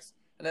the next.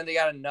 And then they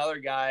got another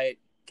guy,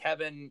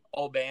 Kevin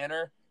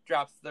O'Banner,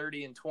 dropped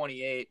 30 and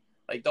 28.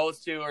 Like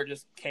those two are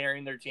just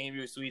carrying their team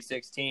to a Sweet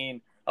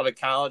 16 of a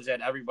college that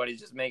everybody's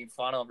just making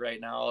fun of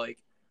right now. Like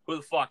who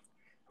the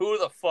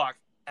fuck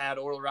had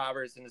Oral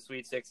Roberts in the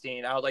Sweet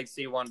 16? I would like to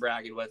see one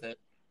bracket with it.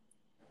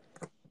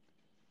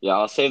 Yeah,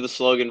 I'll save the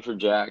slogan for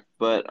Jack.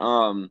 But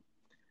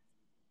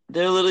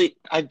they're literally.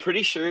 I'm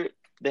pretty sure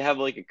they have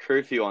like a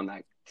curfew on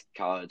that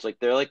college. Like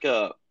they're like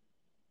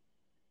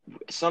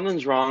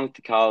something's wrong with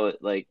the college.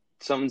 Like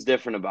something's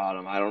different about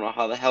them. I don't know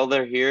how the hell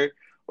they're here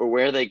or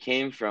where they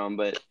came from,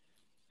 but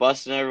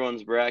busting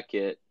everyone's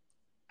bracket.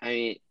 I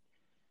mean,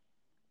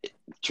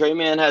 Trey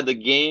Mann had the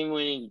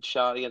game-winning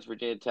shot against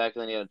Virginia Tech,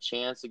 and then he had a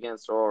chance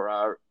against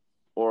Oral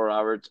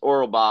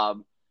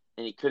Bob,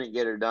 and he couldn't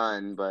get her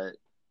done. But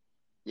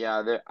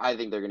yeah, I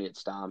think they're gonna get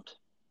stomped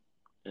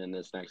in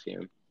this next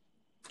game.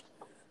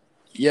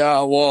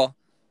 Yeah, well,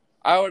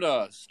 I would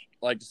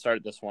like to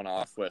start this one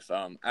off with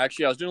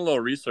actually I was doing a little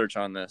research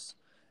on this,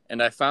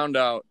 and I found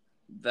out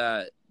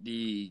that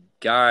the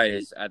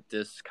guys at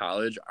this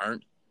college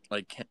aren't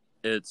like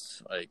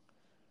it's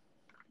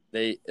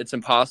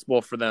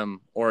impossible for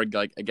them or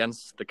like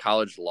against the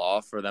college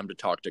law for them to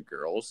talk to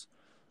girls.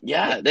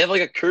 Yeah, they have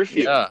like a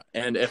curfew. Yeah,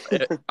 and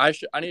I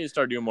need to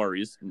start doing more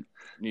research.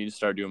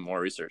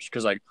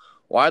 Because like,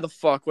 why the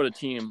fuck would a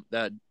team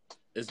that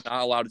is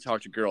not allowed to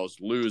talk to girls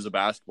lose a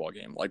basketball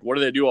game? Like, what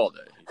do they do all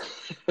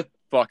day?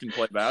 Fucking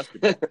play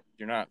basketball.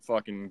 You're not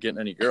fucking getting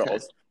any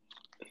girls.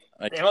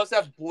 Like, They must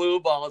have blue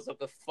balls up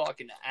the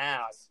fucking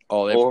ass.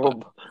 oh,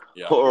 Oral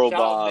Shout out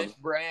Bob. Mitch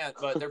Brandt,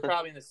 but they're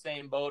probably in the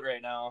same boat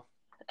right now.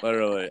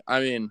 literally. I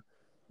mean,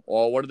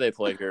 well, what do they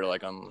play here?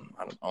 Like on,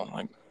 I don't know,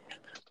 like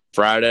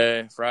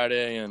Friday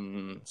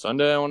and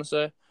Sunday, I want to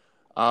say.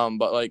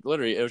 But like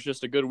literally, it was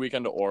just a good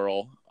weekend to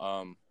Oral.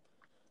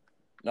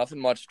 Nothing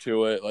much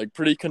to it. Like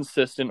pretty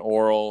consistent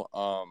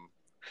Oral.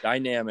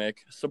 Dynamic,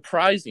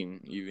 surprising,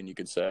 even you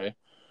could say.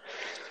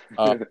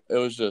 It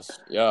was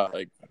just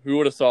like who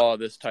would have saw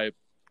this type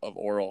of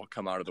Oral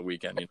come out of the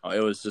weekend? You know, it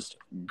was just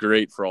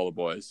great for all the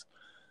boys.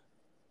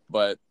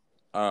 But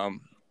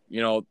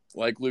you know,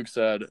 like Luke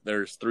said,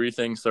 there's 3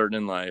 things certain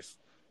in life: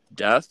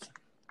 death,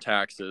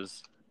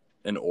 taxes,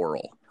 and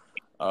Oral.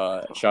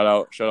 Shout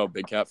out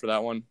Big Cat for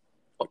that one.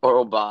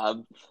 Oral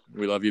Bob.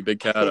 We love you,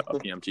 Big Cat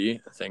of PMT.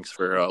 Thanks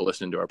for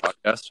listening to our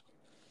podcast.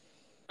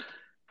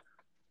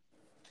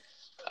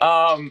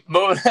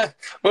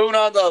 Moving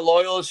on to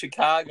Loyola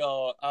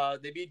Chicago.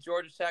 They beat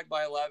Georgia Tech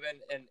by 11,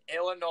 and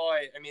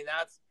Illinois. I mean,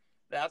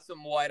 that's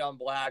some white on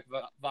black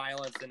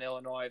violence in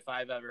Illinois if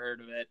I've ever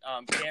heard of it.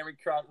 Cameron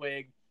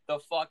Krutwig, the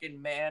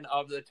fucking man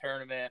of the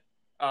tournament,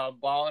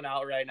 balling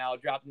out right now.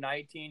 Dropped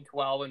 19,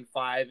 12, and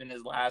 5 in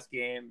his last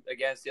game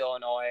against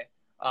Illinois.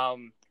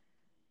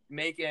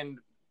 Making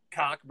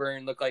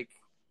Cockburn look like,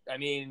 I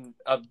mean,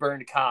 a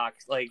burned cock.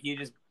 Like, he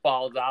just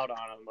balls out on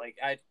him. Like,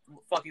 I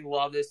fucking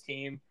love this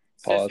team.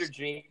 Pause. Sister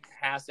Jean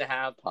has to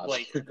have,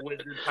 like,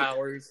 wizard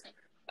powers.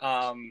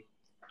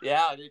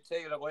 Yeah, dude,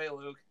 take it away,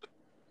 Luke.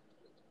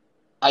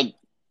 I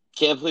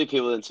can't believe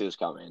people didn't see this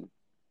coming.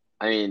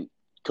 I mean,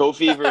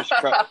 Kofi versus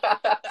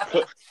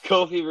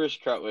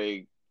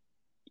Krutwig,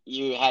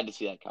 you had to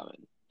see that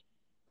coming.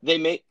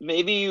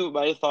 Maybe you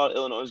might have thought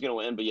Illinois was going to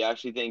win, but you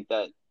actually think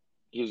that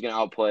he was going to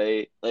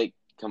outplay. Like,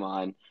 come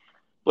on.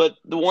 But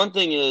the one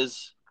thing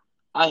is,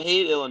 I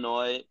hate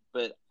Illinois,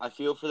 but I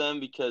feel for them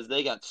because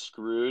they got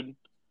screwed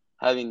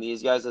having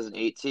these guys as an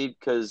 8 seed.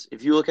 Because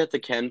if you look at the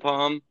Ken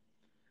Palm,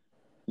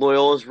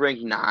 Loyola's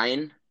ranked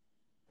 9.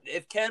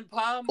 If Ken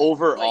Palm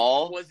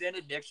overall was in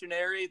a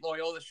dictionary,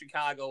 Loyola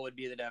Chicago would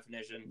be the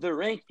definition. They're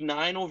ranked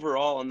 9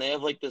 overall, and they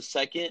have like the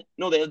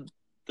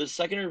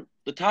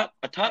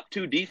top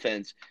 2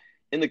 defense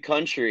in the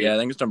country. Yeah, I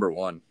think it's number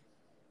 1.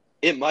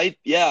 It might,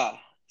 yeah,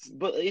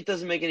 but it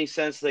doesn't make any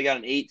sense. They got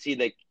an 8 seed.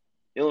 Like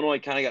Illinois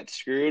kind of got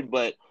screwed,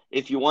 but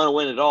if you want to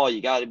win it all,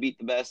 you got to beat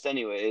the best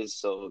anyways.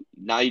 So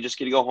now you just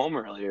get to go home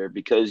earlier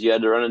because you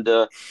had to run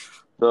into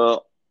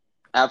the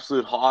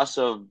absolute hoss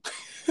of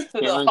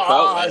Cameron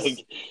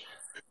Krutwig.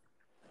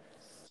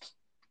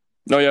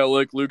 No, yeah,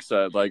 like Luke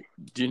said, like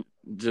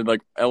did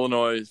like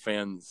Illinois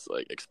fans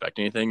like expect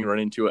anything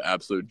running into an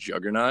absolute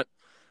juggernaut?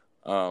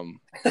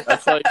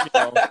 That's like, you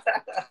know,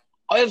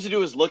 All you have to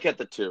do is look at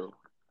the two.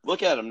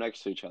 Look at them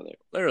next to each other.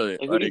 literally,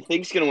 Like, who do you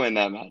think's gonna win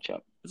that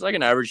matchup? it's like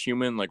an average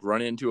human like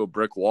running into a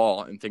brick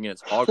wall and thinking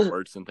it's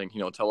Hogwarts and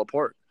thinking,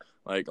 teleport.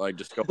 Like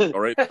just go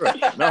right through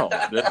it. No,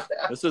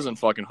 this isn't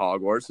fucking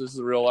Hogwarts. This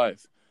is real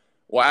life.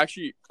 Well,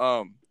 actually,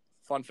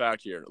 fun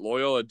fact here: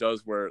 Loyola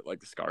does wear like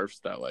the scarves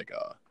that like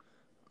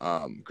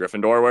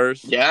Gryffindor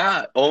wears.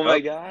 Yeah. Oh my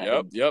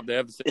god. Yep. They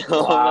have the same.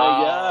 Oh my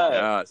god.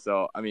 Yeah.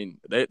 So I mean,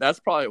 that's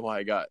probably why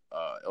I got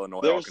Illinois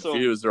all There's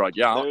confused. They're like,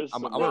 yeah, I'm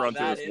some- gonna run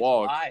through this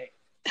wall.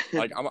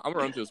 Like I'm gonna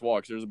run through this wall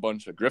because there's a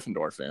bunch of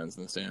Gryffindor fans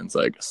in the stands.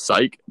 Like,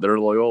 psych, they're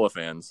Loyola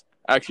fans.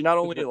 Actually, not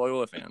only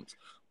Loyola fans,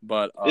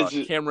 but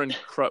Cameron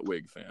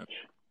Krutwig fan.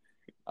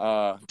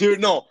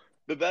 Dude, no.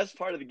 The best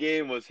part of the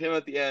game was him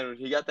at the end when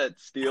he got that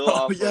steal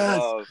off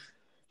of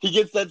he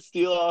gets that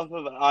steal off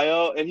of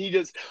Io and he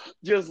just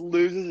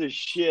loses his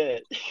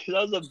shit.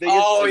 That was the biggest that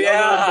was one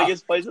of the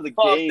biggest plays of the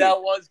game.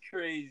 That was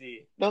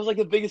crazy. That was like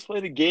the biggest play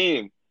of the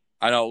game.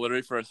 I know,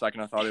 literally for a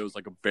second I thought it was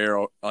like a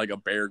bear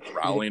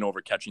growling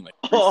over catching like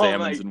 3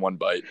 salmons in one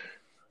bite.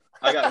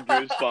 I got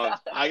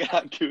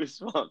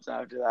goosebumps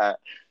after that.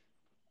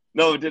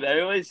 No, did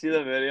anybody see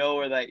the video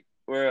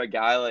where a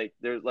guy like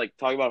there's like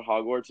talking about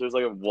Hogwarts, there's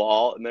like a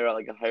wall and they're at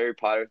like a Harry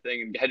Potter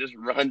thing and the guy just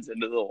runs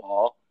into the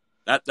wall.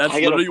 That's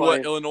literally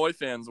what Illinois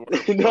fans were.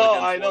 No,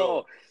 I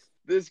know.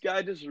 This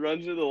guy just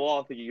runs into the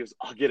wall thinking he goes,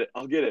 I'll get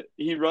it.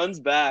 He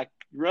runs back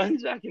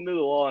into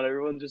the wall and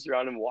everyone's just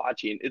around him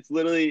watching. It's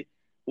literally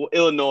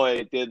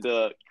Illinois did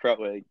the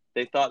Krutwig.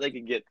 They thought they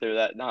could get through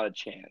that. Not a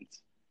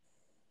chance.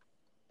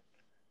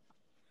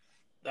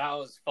 That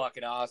was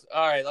fucking awesome.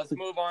 All right, let's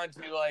move on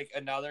to like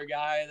another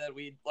guy that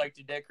we'd like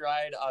to dick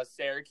ride.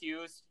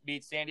 Syracuse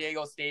beat San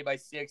Diego State by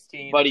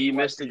 16. Buddy, you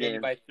missed the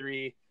game by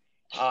 3.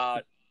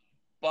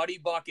 Buddy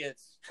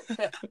Buckets.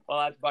 Well,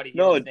 that's Buddy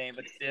Hill's name,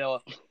 but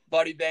still.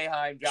 Buddy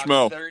Boeheim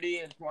dropped 30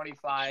 and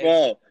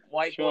 25.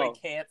 White boy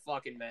can't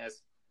fucking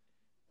miss.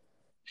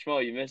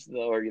 Schmo, you missed the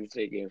Oregon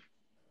State game.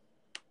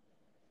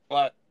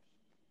 What?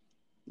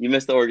 You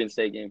missed the Oregon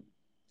State game.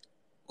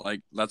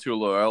 Like, that's who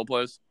Loyola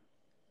plays?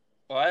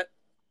 What?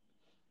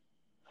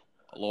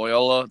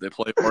 Loyola, they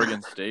play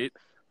Oregon State.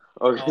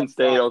 Oklahoma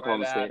State.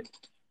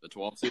 The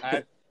 12th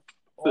seed.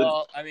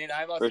 Well, I mean,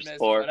 I must have missed it,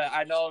 but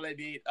I know they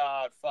beat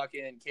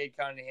fucking Cade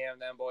Cunningham,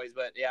 them boys.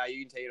 But yeah,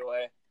 you can take it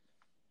away.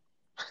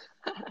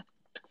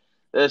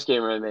 This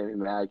game really made me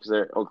mad because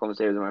Oklahoma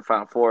State was in my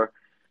Final Four.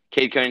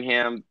 Cade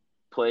Cunningham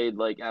played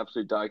like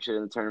absolute dog shit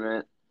in the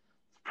tournament.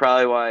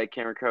 Probably why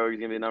Cameron Krutwig is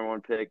gonna be the number 1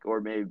 pick, or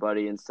maybe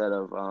Buddy instead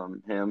of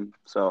him.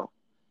 So,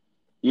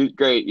 you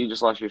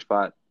just lost your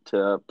spot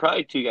to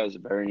probably 2 guys that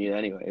are better than you,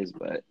 anyways.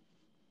 But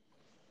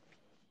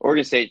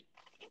Oregon State,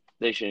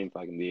 they shouldn't even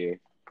fucking be here.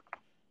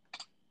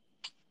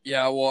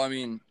 Yeah, well, I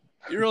mean,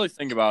 you really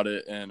think about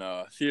it in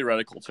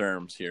theoretical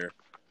terms here.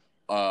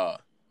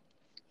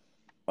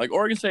 Like,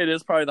 Oregon State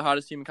is probably the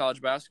hottest team in college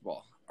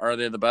basketball. Are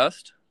they the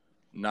best?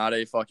 Not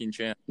a fucking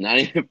chance. Not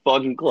even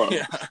fucking close.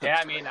 Yeah,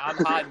 I mean, I'm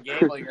hot in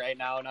gambling right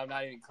now, and I'm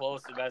not even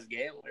close to best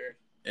gambler.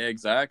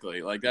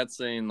 Exactly. Like, that's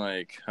saying,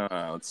 like,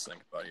 let's think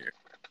about it here.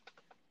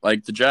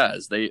 Like, the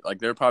Jazz,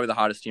 they're probably the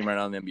hottest team right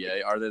now in the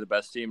NBA. Are they the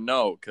best team?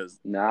 No, because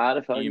not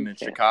a fucking team in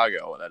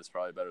Chicago that is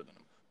probably better than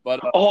them. But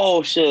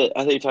oh shit! I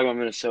thought you were talking about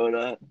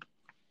Minnesota,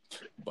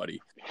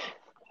 buddy.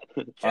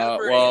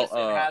 Jennifer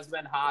has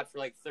been hot for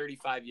like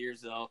 35 years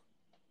though.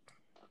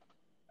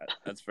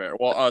 That's fair.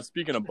 Well,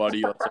 speaking of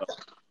buddy,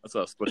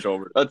 let's switch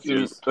over. Let's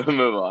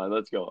move on.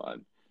 Let's go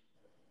on.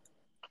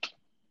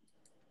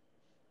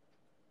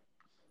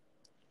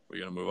 We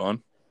gonna move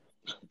on?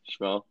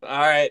 Schmo. All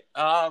right.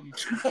 I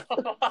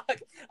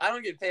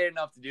don't get paid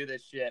enough to do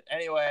this shit.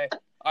 Anyway,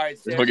 all right.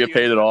 You don't get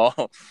paid at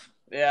all.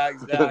 Yeah,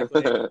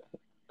 exactly.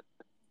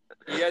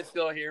 You guys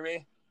still hear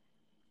me?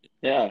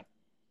 Yeah.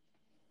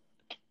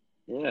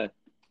 Yeah.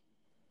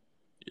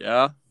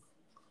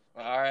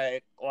 All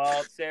right.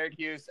 Well,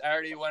 Syracuse, I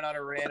already went on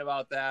a rant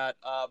about that.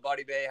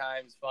 Buddy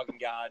Boeheim's fucking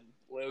god.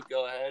 Luke,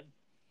 go ahead.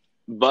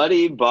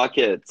 Buddy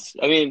Buckets.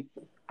 I mean,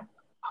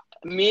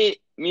 me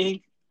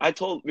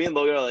and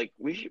Logan are like,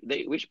 we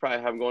should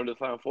probably have him going to the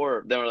Final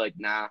Four. Then we're like,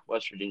 nah,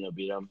 West Virginia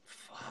beat them.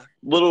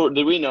 Little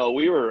did we know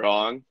we were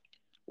wrong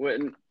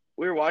when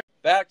we were watching.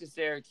 Back to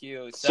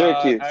Syracuse. I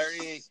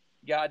already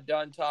got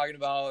done talking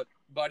about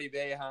Buddy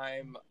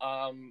Boeheim.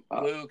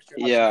 Luke,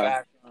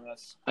 back on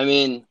us. I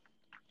mean,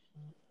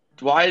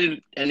 why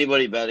did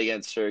anybody bet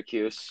against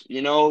Syracuse?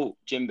 You know,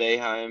 Jim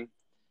Boeheim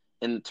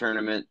in the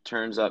tournament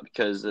turns up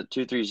because the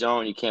 2-3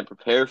 zone, you can't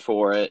prepare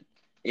for it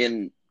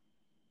in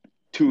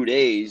 2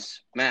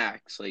 days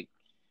max. Like,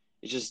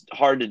 it's just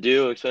hard to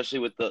do, especially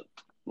with the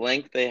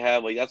length they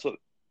have, like that's what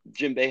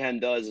Jim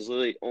Boeheim does is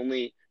literally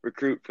only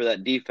recruit for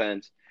that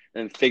defense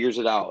and figures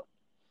it out.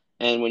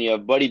 And when you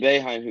have Buddy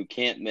Boeheim who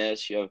can't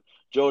miss, you have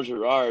Joe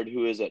Girard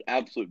who is an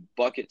absolute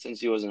bucket since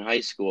he was in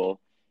high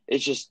school.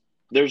 It's just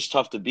they're just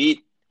tough to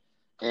beat.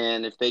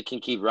 And if they can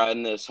keep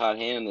riding this hot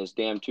hand in this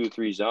damn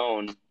 2-3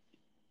 zone,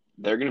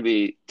 they're going to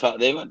be tough.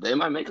 They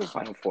might make a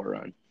Final Four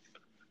run.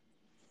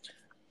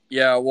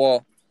 Yeah,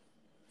 well,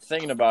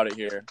 thinking about it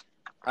here,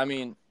 I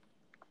mean,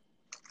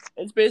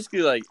 it's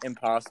basically like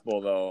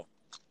impossible though.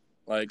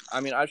 Like,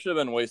 I mean, I should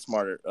have been way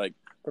smarter. Like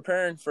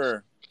preparing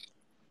for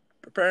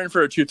a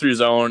 2-3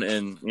 zone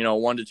in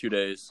 1 to 2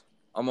 days,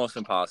 almost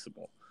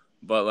impossible.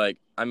 But like,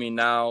 I mean,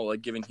 now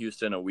like giving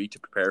Houston a week to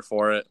prepare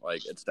for it,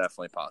 like it's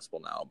definitely possible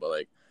now. But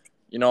like,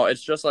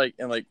 it's just like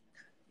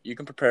you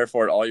can prepare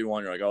for it all you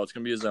want. You're like, oh, it's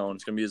gonna be a zone.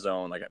 It's gonna be a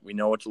zone. Like we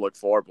know what to look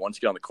for. But once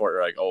you get on the court,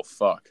 you're like, oh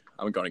fuck,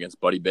 I'm going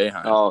against Buddy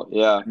Boeheim. Oh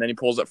yeah. And then he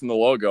pulls up from the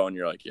logo, and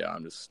you're like, yeah,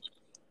 I'm just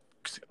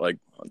like,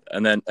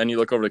 and you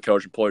look over to the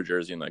coach and pull your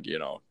jersey, and like,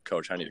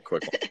 coach, I need a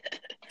quick one.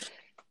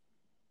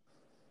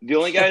 The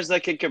only guys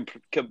that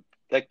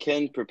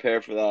can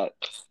prepare for that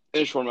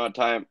in a short amount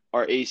of time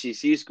are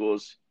ACC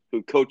schools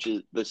who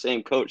the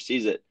same coach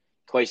sees it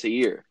twice a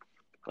year.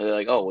 They're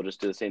like, oh, we'll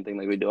just do the same thing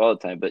like we do all the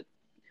time. But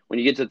when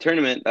you get to the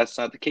tournament, that's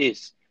not the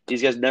case.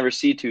 These guys never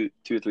see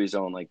 2-3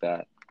 zone like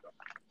that.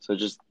 So it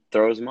just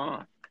throws them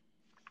off.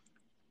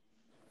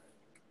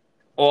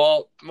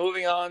 Well,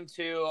 moving on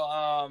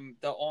to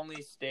the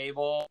only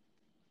stable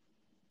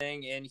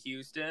thing in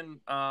Houston.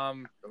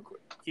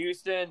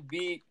 Houston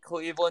beat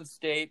Cleveland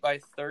State by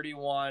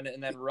 31,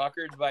 and then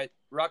Rutgers by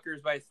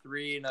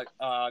 3 in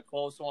a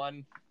close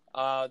one.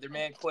 Their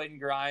man Clayton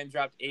Grimes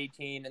dropped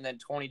 18 and then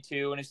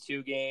 22 in his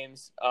 2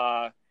 games.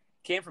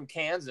 Came from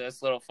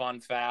Kansas, little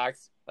fun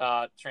fact,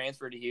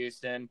 transferred to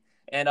Houston.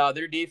 And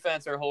their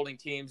defense are holding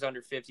teams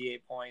under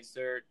 58 points.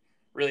 They're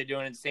really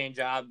doing an insane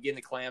job getting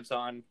the clamps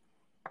on.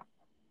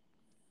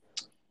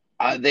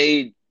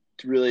 They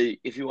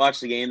really, if you watch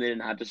the game, they did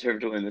not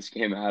deserve to win this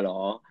game at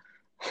all.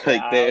 Like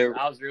I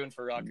was rooting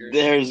for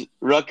Rutgers.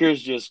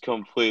 Rutgers just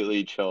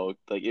completely choked.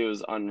 Like it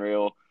was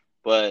unreal.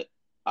 But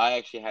I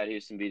actually had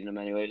Houston beating them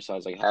anyway, so I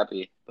was like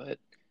happy. But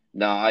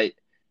no,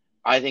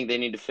 I think they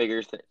need to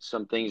figure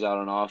some things out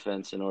on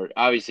offense in order.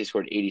 Obviously,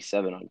 scored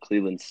 87 on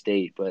Cleveland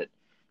State, but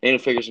they need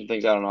to figure some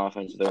things out on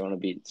offense if they want to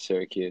beat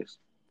Syracuse.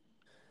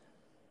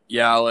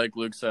 Yeah, like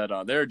Luke said,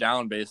 they're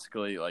down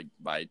basically like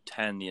by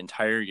 10 the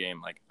entire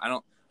game. Like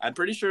I'm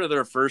pretty sure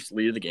their first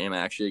lead of the game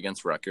actually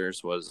against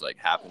Rutgers was like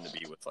happened to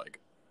be with like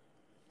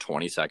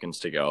 20 seconds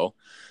to go.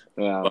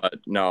 Yeah. But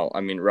no,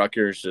 I mean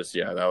Rutgers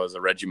that was a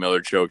Reggie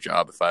Miller choke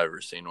job if I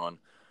ever seen one.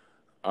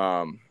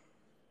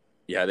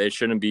 Yeah, they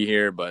shouldn't be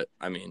here, but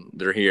I mean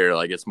they're here.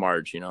 Like it's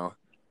March, you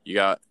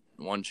got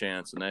one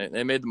chance, and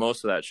they made the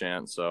most of that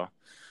chance. So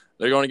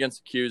they're going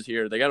against the Qs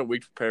here. They got a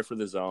week to prepare for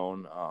the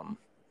zone.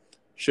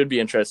 Should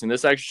be interesting.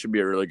 This actually should be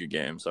a really good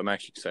game, so I'm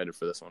actually excited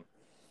for this one.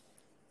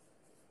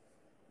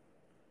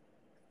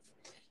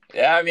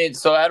 Yeah, I mean,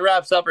 so that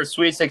wraps up our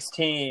Sweet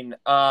 16.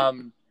 We're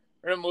going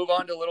to move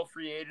on to a little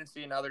free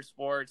agency and other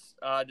sports.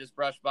 Just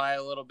brush by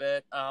a little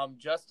bit.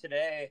 Just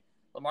today,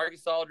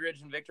 LaMarcus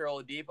Aldridge and Victor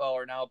Oladipo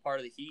are now a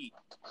part of the Heat.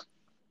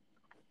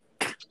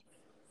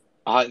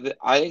 I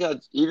think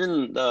that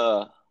even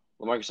the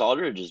LaMarcus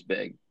Aldridge is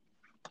big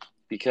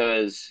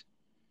because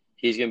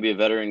he's going to be a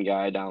veteran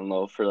guy down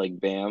low for like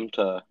Bam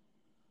to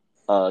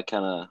kind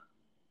of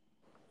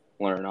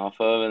learn off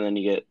of, and then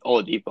you get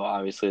Oladipo.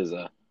 Obviously,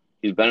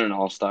 he's been an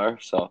all-star,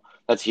 so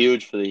that's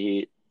huge for the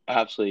Heat.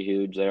 Absolutely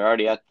huge. They're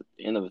already at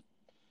the end of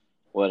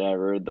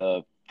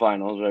the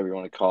finals, whatever you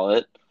want to call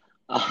it.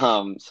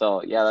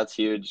 So yeah, that's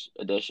a huge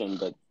addition,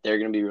 but they're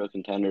going to be real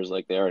contenders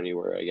like they already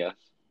were, I guess.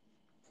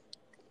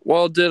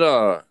 Well,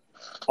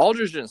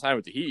 Aldridge didn't sign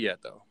with the Heat yet,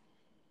 though?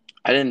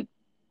 I didn't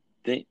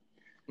think.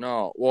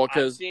 No, well,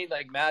 because I've seen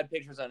like mad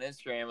pictures on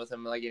Instagram with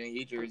him like in a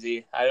Heat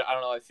jersey. I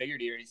don't know. I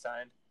figured he already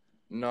signed.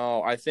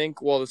 No, I think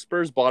the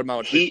Spurs bought him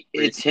out.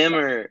 It's him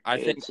or I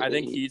think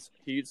Heat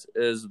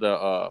is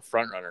the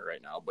front runner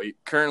right now, but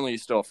currently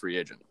he's still a free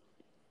agent.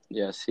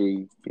 Yes,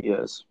 he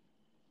is.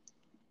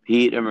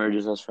 Heat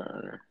emerges as front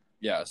runner.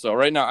 Yeah, so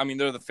right now, I mean,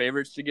 they're the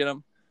favorites to get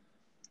him,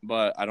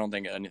 but I don't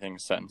think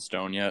anything's set in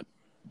stone yet.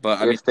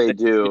 But if they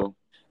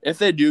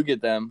do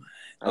get them,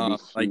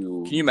 like,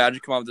 can you imagine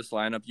come out with this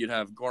lineup? You'd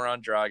have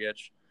Goran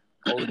Dragic,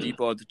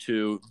 Oladipo at the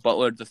 2,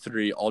 Butler at the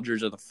 3,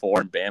 Aldridge at the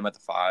 4, and Bam at the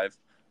 5.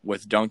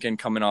 With Duncan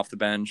coming off the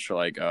bench,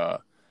 like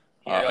Hero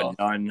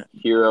coming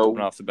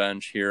off the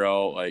bench,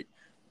 Hero, like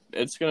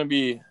it's gonna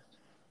be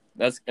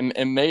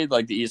it made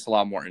like the East a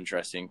lot more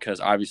interesting because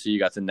obviously you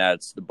got the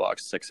Nets, the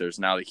Bucks, Sixers.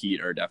 Now the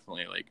Heat are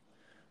definitely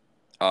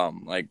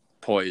like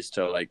poised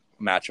to like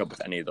match up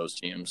with any of those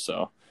teams.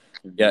 So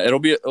yeah, it'll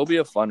be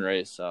a fun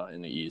race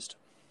in the East.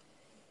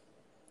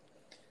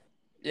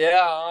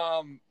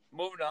 Yeah.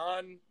 Moving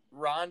on,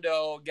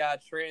 Rondo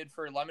got traded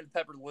for Lemon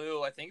Pepper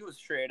Lou. I think it was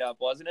straight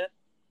up, wasn't it?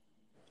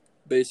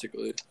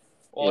 Basically.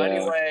 Well,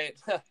 Anyway,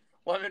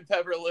 Lemon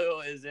Pepper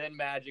Lou is in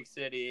Magic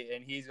City,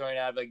 and he's going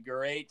to have a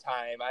great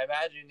time. I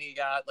imagine he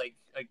got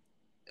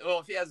well,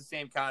 if he has the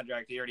same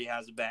contract, he already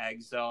has a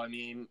bag. So, I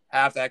mean,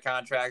 half that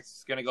contract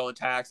is going to go to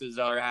taxes.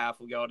 The other half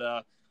will go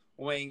to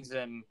wings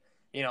and,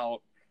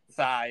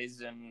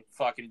 thighs and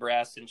fucking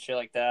breasts and shit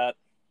like that.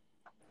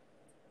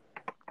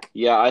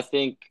 Yeah, I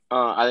think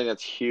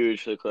that's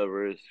huge for the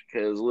Clippers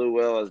because Lou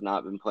Will has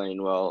not been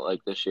playing well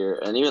like this year,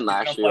 and even He's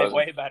last going to year play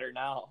wasn't. way better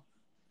now.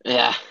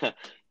 Yeah,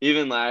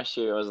 even last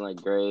year it wasn't like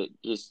great.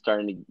 He's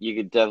starting to. You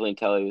could definitely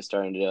tell he was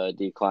starting to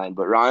decline.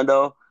 But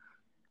Rondo,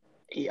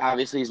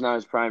 he's not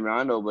his prime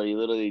Rondo, but he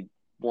literally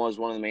was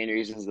one of the main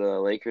reasons the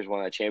Lakers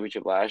won that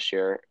championship last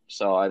year.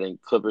 So I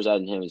think Clippers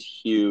adding him is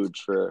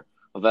huge for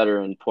a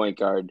veteran point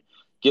guard.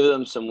 Give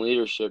them some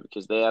leadership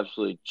because they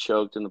absolutely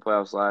choked in the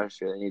playoffs last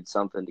year. They need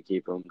something to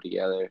keep them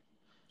together.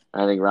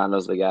 I think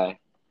Rondo's the guy.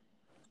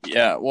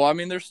 Yeah, well, I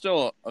mean, there's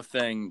still a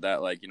thing that,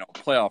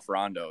 playoff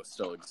Rondo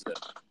still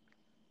exists.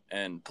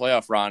 And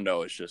playoff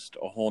Rondo is just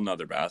a whole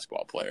nother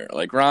basketball player.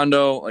 Like,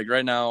 Rondo,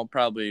 right now,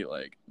 probably,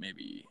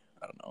 maybe,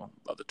 I don't know,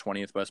 about the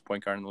 20th best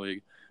point guard in the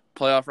league.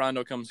 Playoff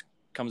Rondo comes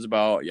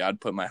about, I'd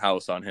put my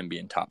house on him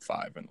being top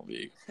 5 in the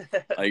league.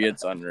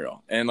 It's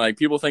unreal. And,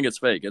 people think it's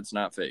fake. It's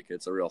not fake.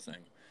 It's a real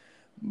thing.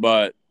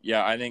 But,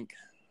 yeah, I think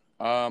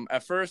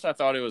at first I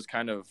thought it was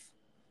kind of,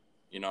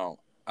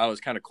 I was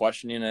kind of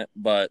questioning it.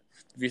 But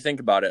if you think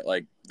about it,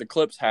 the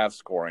Clips have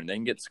scoring. They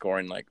can get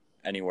scoring,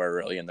 anywhere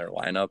really in their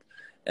lineup.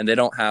 And they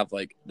don't have,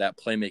 that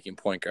playmaking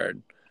point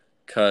guard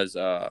because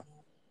they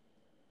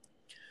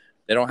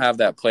don't have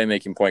that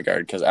playmaking point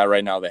guard because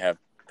right now they have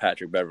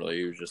Patrick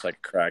Beverly, who's just a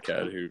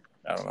crackhead who,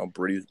 I don't know,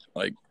 breathes,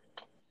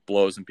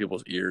 blows in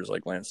people's ears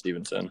like Lance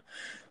Stevenson.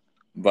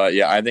 But,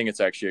 yeah, I think it's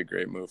actually a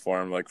great move for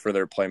them, for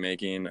their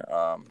playmaking,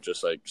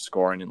 just,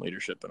 scoring and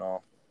leadership and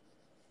all.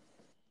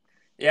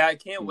 Yeah, I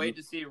can't wait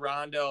to see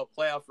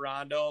playoff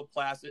Rondo,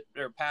 pass it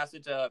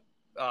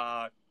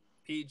to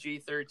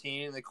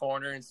PG-13 in the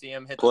corner and see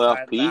him hit the Playoff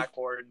side of the P?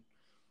 backboard.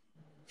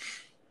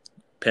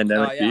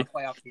 Pandemic Yeah, P?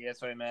 playoff P.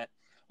 That's what I meant.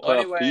 Well,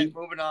 Playoff anyway, P?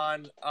 moving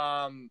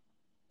on.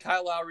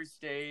 Kyle Lowry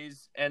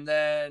stays, and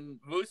then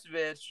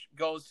Vucevic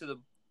goes to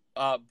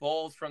the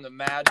Bulls from the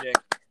Magic.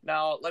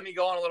 Now, let me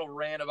go on a little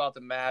rant about the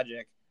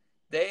Magic.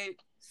 They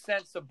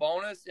sent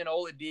Sabonis and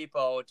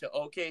Oladipo to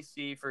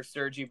OKC for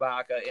Serge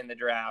Ibaka in the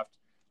draft.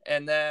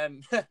 And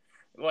then,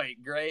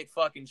 great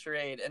fucking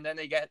trade. And then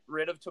they get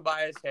rid of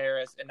Tobias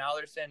Harris, and now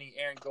they're sending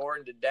Aaron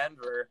Gordon to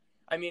Denver.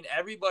 I mean,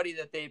 everybody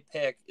that they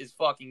pick is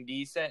fucking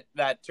decent.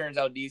 That turns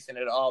out decent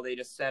at all. They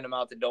just send them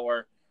out the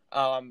door.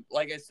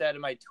 Like I said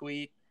in my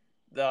tweet,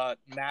 the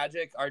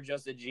Magic are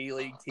just a G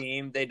League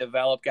team. They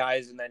develop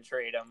guys and then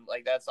trade them.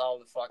 That's all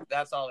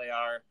they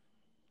are.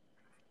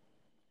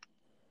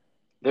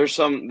 There's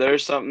something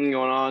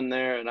going on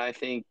there, and I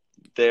think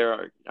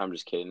I'm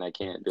just kidding. I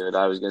can't do it.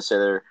 I was gonna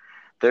say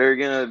they're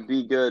gonna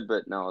be good,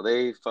 but no,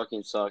 they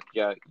fucking suck.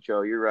 Yeah,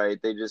 Joe, you're right.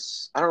 I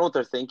don't know what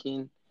they're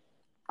thinking.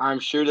 I'm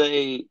sure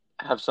they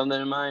have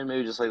something in mind.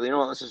 Maybe just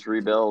let's just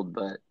rebuild.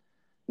 But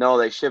no,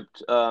 they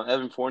shipped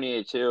Evan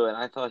Fournier too, and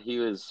I thought he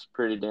was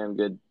pretty damn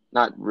good.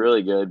 Not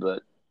really good,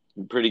 but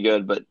pretty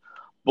good. But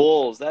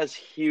Bulls, that's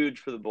huge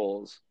for the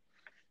Bulls.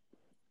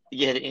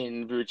 You get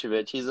in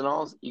Vucevic.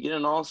 You get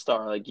an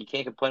all-star. You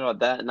can't complain about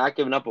that. Not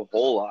giving up a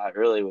whole lot,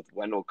 really, with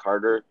Wendell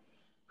Carter,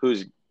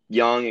 who's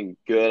young and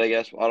good, I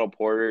guess. Otto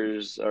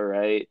Porter's all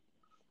right.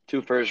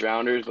 2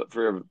 first-rounders, but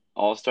for an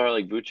all-star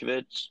like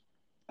Vucevic,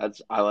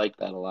 I like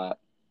that a lot.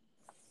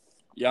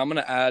 Yeah, I'm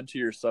going to add to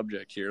your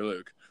subject here,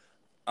 Luke.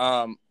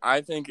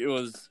 I think it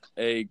was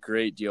a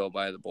great deal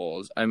by the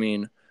Bulls. I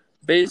mean,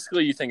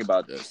 basically, you think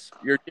about this.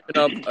 You're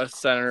giving up a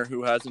center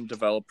who hasn't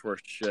developed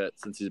worth shit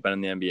since he's been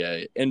in the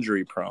NBA,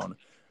 injury prone.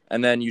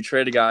 And then you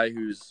trade a guy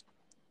who's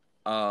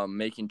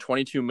making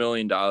 $22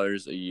 million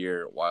a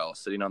year while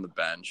sitting on the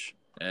bench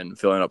and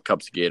filling up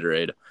cups of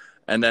Gatorade.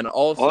 And then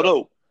also...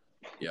 Otto.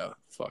 Yeah,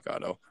 fuck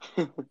Otto.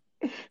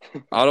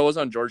 Otto was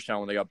on Georgetown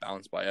when they got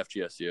bounced by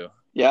FGSU.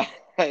 Yeah,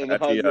 I know.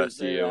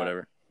 FGSU or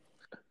whatever.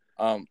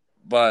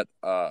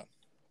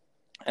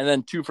 And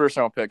then 2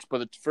 first-round picks. But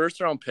the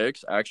first-round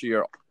picks actually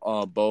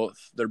are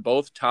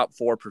both top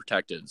 4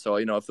 protected. So,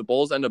 if the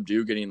Bulls end up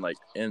getting,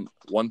 in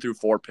 1 through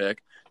 4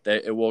 pick,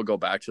 it will go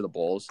back to the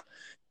Bulls.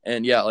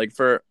 And, yeah,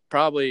 for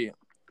probably,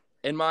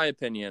 in my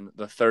opinion,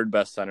 the 3rd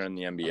best center in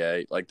the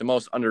NBA, the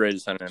most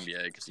underrated center in the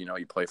NBA because,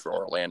 you play for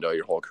Orlando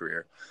your whole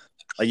career.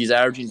 He's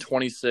averaging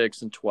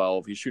 26 and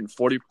 12. He's shooting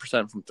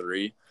 40% from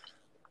 3.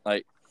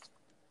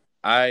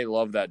 I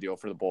love that deal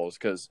for the Bulls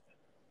because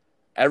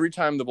every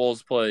time the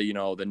Bulls play,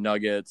 the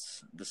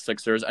Nuggets, the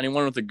Sixers,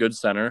 anyone with a good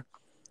center,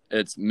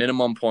 its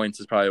minimum points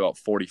is probably about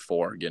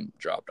 44 getting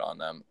dropped on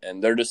them.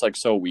 And they're just,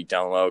 so weak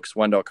down low because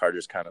Wendell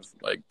Carter's kind of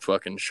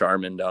fucking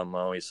Charmin down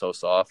low. He's so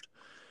soft.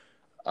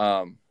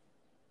 But,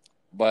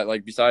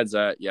 besides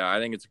that, yeah, I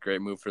think it's a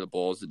great move for the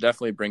Bulls. It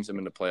definitely brings them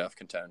into playoff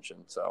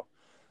contention. So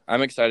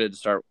I'm excited to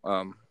start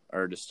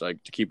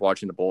to keep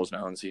watching the Bulls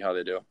now and see how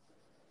they do.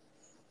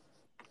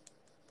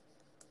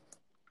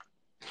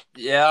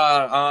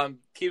 Yeah,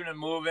 keeping it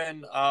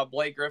moving.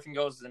 Blake Griffin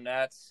goes to the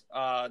Nets.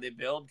 They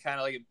build kind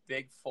of like a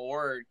big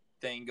four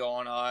thing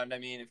going on. I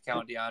mean, if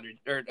count DeAndre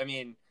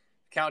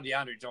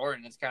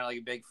Jordan, it's kind of like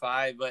a big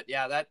five. But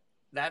yeah,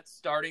 that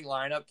starting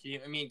lineup.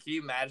 Can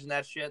you imagine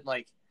that shit?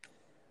 Like,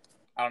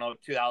 I don't know,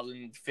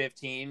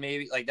 2015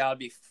 maybe. Like that would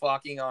be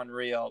fucking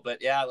unreal.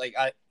 But yeah,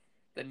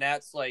 the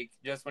Nets, like,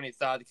 just when he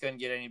thought they couldn't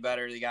get any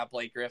better, they got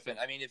Blake Griffin.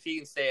 I mean, if he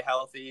can stay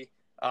healthy,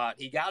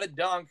 he got a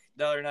dunk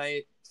the other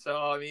night.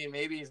 So, I mean,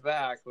 maybe he's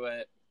back.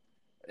 But,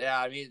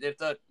 yeah, I mean, if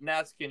the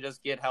Nets can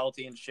just get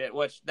healthy and shit,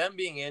 which them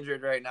being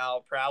injured right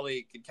now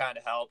probably could kind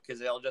of help because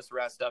they'll just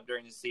rest up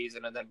during the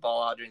season and then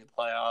ball out during the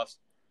playoffs.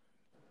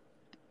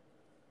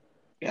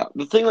 Yeah,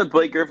 the thing with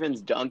Blake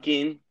Griffin's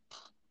dunking,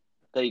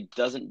 that he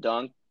doesn't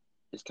dunk,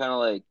 is kind of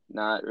like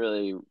not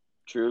really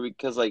true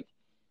because like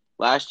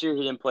last year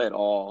he didn't play at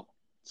all.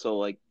 So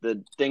like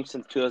the thing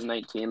since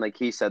 2019, like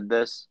he said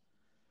this,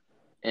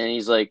 and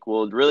he's like,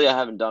 well, really, I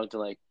haven't dunked in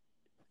like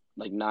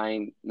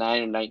nine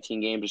or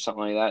 19 games or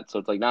something like that. So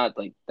it's like not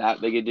like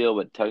that big a deal,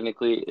 but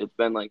technically it's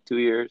been like 2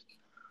 years.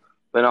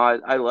 But no,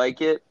 I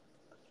like it.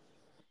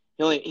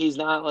 He's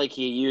not like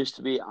he used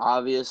to be.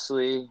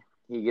 Obviously,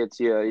 he's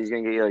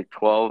gonna get you like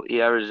 12.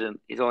 He's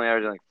only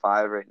averaging like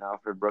 5 right now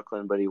for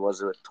Brooklyn, but he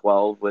was at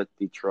 12 with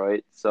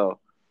Detroit. So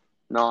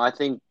no, I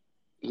think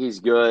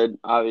he's good.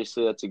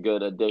 Obviously, that's a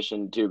good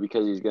addition too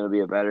because he's gonna be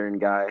a veteran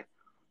guy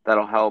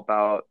that'll help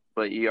out.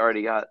 But you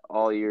already got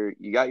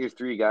your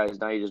 3 guys.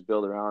 Now you just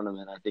build around them,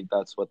 and I think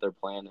that's what their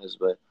plan is.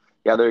 But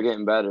yeah, they're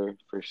getting better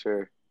for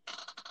sure.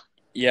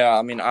 Yeah,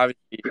 I mean,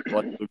 obviously,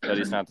 like Luke said,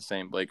 he's not the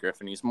same Blake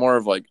Griffin. He's more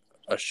of like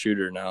a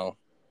shooter now,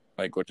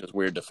 like, which is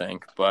weird to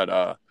think.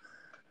 But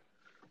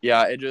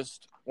yeah, it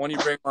just when you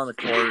bring him on the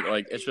court,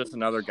 like it's just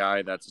another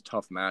guy that's a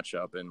tough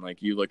matchup. And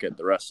like you look at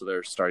the rest of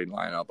their starting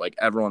lineup, like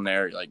everyone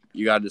there, like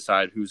you got to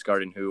decide who's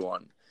guarding who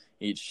on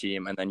each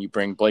team, and then you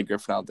bring Blake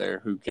Griffin out there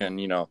who can,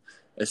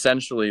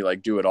 essentially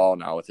like do it all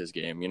now with his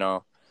game.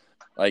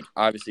 Like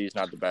obviously he's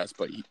not the best,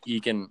 but he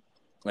can,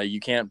 like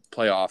you can't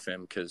play off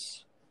him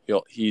because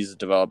he's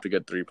developed a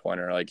good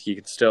 3-pointer. Like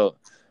he's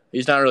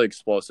not really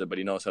explosive, but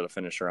he knows how to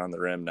finish around the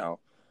rim now.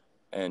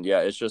 And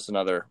yeah, it's just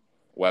another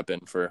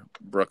weapon for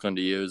Brooklyn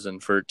to use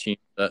and for teams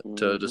that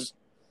to just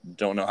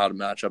don't know how to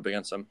match up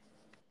against him.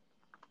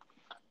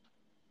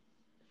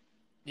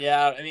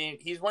 Yeah, I mean,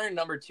 he's wearing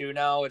number 2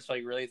 now, which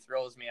like really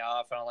throws me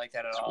off. I don't like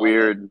that at all.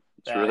 Weird.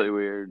 It's really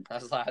weird.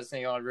 That's the last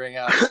thing I want to bring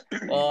up.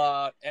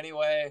 Well,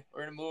 anyway,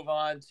 we're going to move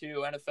on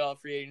to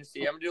NFL free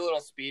agency. I'm going to do a little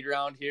speed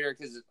round here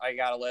because I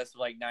got a list of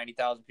like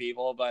 90,000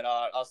 people, but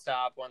I'll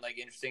stop when like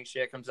interesting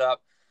shit comes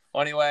up.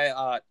 Well, anyway,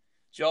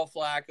 Joe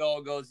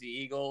Flacco goes to the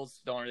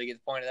Eagles. Don't really get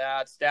the point of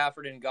that.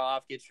 Stafford and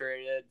Goff get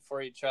traded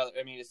for each other.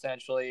 I mean,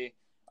 essentially,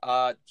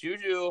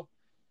 Juju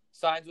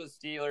signs with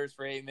Steelers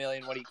for $8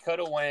 million when he could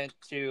have went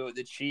to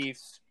the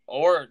Chiefs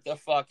or the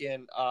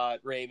fucking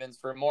Ravens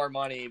for more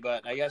money,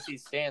 but I guess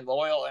he's staying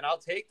loyal, and I'll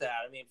take that.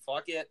 I mean,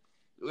 fuck it.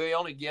 We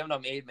only giving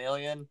him $8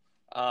 million.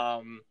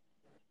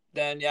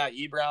 Then yeah,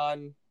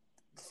 Ebron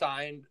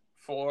signed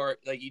for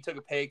he took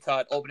a pay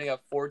cut, opening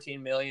up $14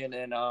 million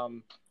in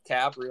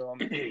cap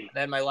room. And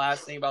then my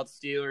last thing about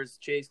the Steelers,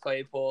 Chase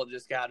Claypool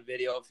just got a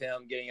video of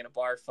him getting in a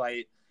bar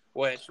fight.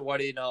 Which, what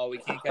do you know? We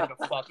can't catch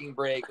a fucking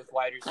break with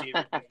wide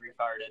receivers being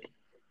retarded.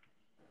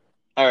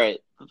 All right.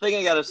 The thing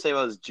I got to say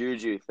about this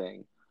Juju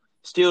thing.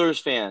 Steelers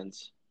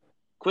fans,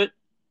 quit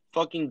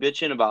fucking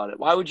bitching about it.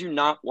 Why would you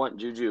not want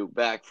Juju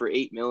back for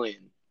 $8 million?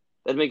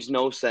 That makes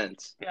no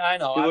sense. Yeah, I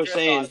know. After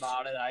I thought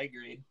about it, I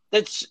agree.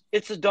 It's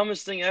the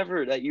dumbest thing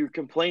ever that you're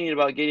complaining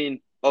about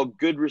getting a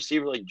good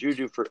receiver like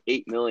Juju for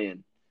 $8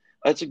 million.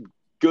 That's a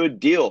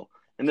good deal.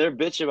 And they're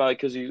bitching about it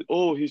because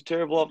he's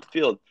terrible off the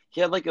field. He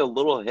had like a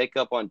little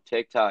hiccup on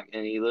TikTok,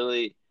 and he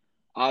literally,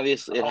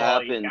 obviously, it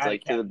happens. He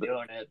kept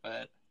doing it,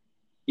 but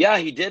yeah,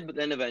 he did. But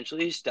then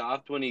eventually he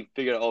stopped when he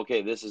figured out,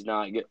 okay, this is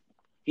not good.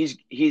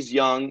 He's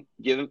young.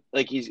 Give him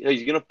he's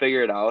gonna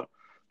figure it out.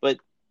 But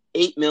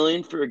 $8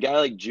 million for a guy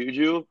like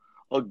Juju,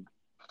 a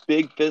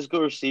big physical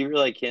receiver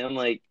like him,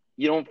 like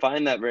you don't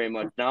find that very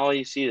much. Now all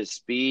you see is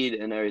speed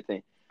and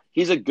everything.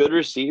 He's a good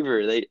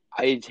receiver.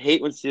 I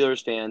hate when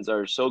Steelers fans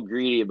are so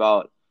greedy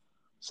about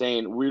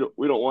saying we don't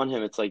want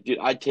him. It's like, dude,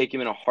 I'd take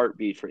him in a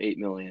heartbeat for $8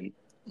 million.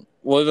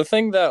 Well, the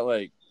thing that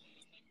like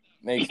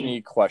makes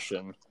me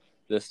question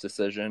this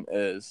decision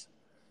is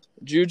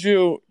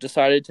Juju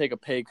decided to take a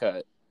pay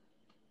cut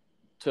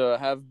to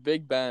have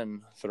Big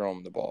Ben throw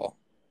him the ball.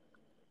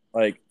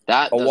 Like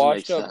that a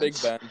washed up Big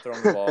Ben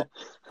throwing the ball.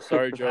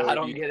 Sorry, Joe. I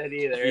don't get it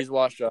either. He's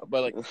washed up,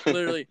 but like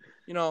literally,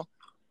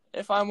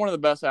 if I'm one of the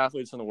best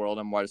athletes in the world,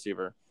 I'm wide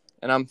receiver.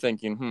 And I'm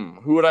thinking,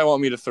 who would I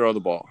want me to throw the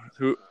ball?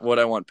 Who would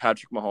I want?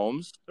 Patrick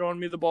Mahomes throwing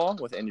me the ball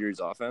with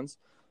injuries offense?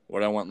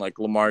 Would I want like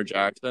Lamar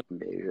Jackson?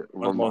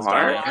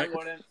 I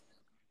wouldn't.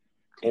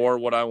 Or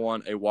would I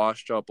want a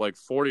washed up like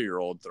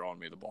 40-year-old throwing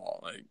me the ball?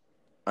 Like,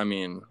 I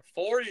mean,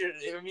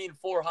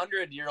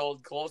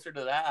 400-year-old closer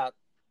to that.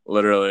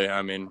 Literally,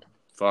 I mean,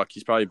 fuck,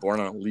 he's probably born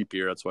on a leap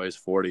year. That's why he's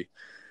 40.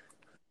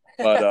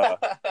 But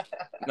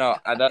no,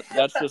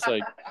 that's just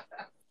like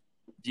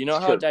Do you know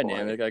how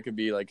dynamic that could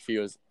be? Like if he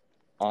was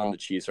on the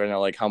Chiefs right now,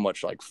 like how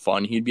much like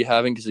fun he'd be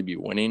having because he'd be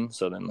winning.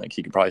 So then like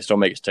he could probably still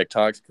make his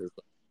TikToks.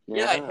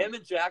 Yeah, him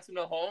and Jackson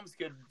Mahomes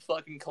could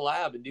fucking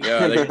collab and do.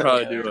 Yeah, they could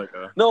probably do like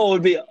a. No,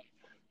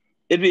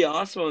 it'd be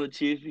awesome on the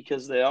Chiefs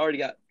because they already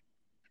got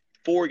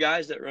 4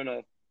 guys that run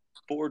a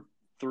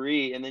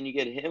 4-3, and then you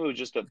get him who's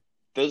just a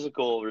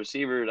physical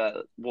receiver that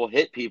will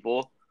hit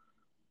people.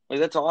 Like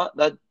that's all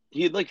that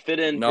he'd like fit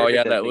in. No,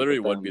 yeah, perfect, that literally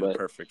would be the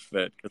perfect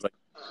fit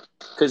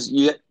because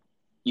you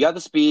got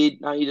the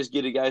speed. Now you just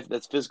get a guy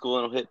that's physical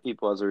and will hit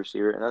people as a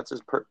receiver, and that's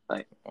just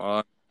perfect.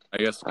 Well, I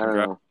guess I don't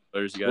know.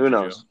 Who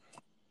knows?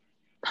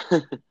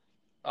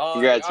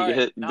 Congrats, you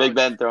hit Big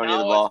Ben throwing you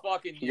the ball.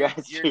 Fucking your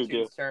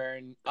team's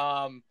turn.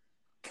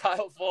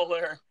 Kyle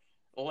Fuller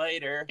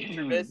later,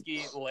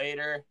 Trubisky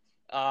later.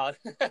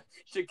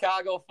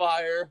 Chicago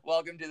Fire,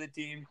 welcome to the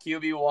team,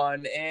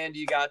 QB1, and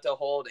you got to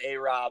hold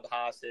A-Rob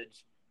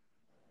hostage.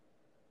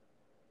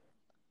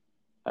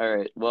 All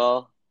right,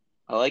 well,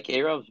 I like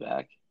A-Rob's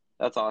back.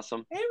 That's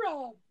awesome.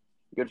 A-Rob.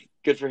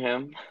 Good for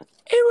him.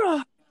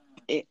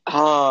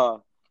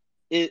 A-Rob.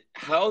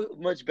 How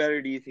much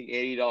better do you think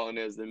Andy Dalton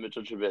is than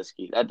Mitchell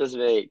Trubisky? That doesn't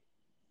make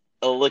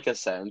a lick of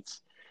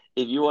sense.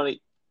 If you want to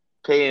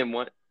pay him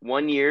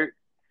 1 year,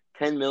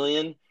 $10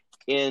 million,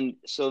 and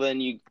so then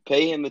you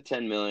pay him the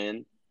 $10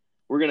 million,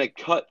 we're gonna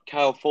cut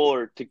Kyle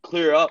Fuller to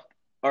clear up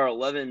our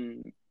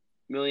 $11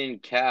 million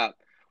cap.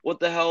 What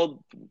the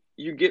hell?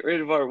 You get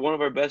rid of one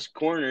of our best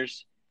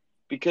corners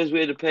because we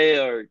had to pay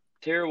our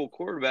terrible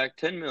quarterback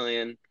 $10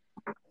 million.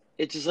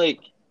 It's just like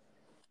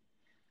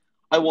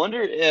I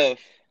wonder if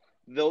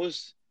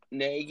those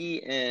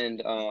Nagy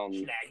and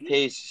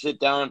Pace sit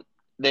down.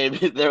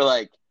 They're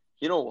like,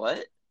 you know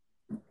what?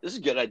 This is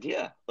a good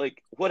idea.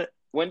 Like, what?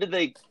 When did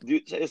they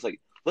say it's like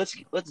let's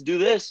do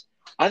this?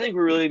 I think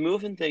we're really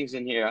moving things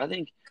in here. I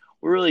think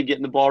we're really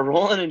getting the ball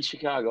rolling in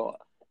Chicago.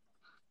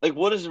 Like,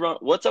 what's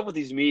up with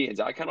these meetings?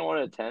 I kind of want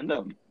to attend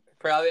them.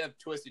 Probably have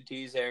Twisted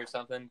Teas there or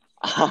something.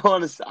 I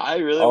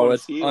really want to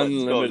see what's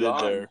unlimited going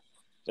on. there.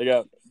 They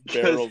got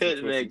barrels of it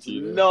Twisted makes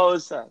Tea there. no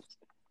sense.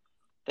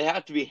 They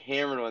have to be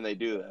hammered when they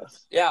do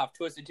this. Yeah,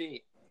 Twisted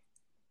Tea.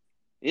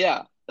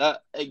 Yeah, they're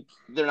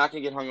not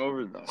gonna get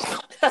hungover though.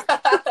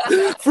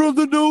 From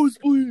the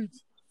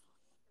nosebleeds.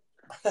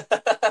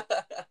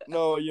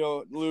 No,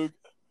 Luke.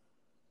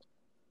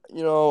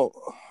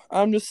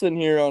 I'm just sitting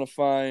here on a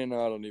fine.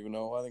 I don't even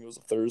know. I think it was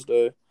a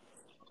Thursday.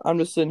 I'm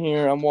just sitting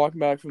here. I'm walking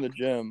back from the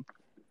gym,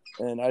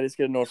 and I just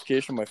get a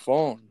notification on my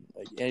phone,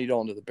 like Andy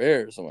Dalton to the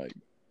Bears. I'm like,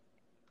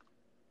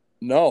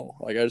 no.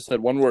 Like I just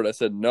said one word. I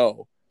said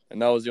no,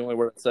 and that was the only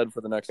word I said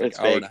for the next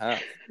hour and a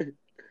half.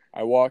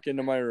 I walk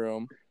into my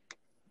room.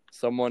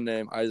 Someone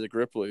named Isaac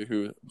Ripley,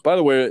 who, by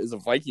the way, is a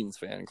Vikings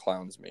fan,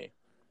 clowns me.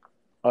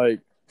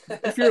 Like,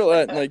 if you're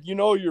letting,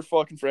 your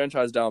fucking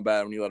franchise down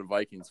bad when you let a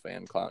Vikings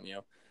fan clown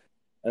you.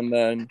 And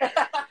then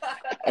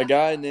a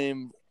guy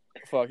named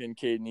fucking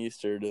Caden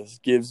Easter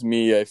just gives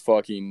me a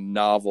fucking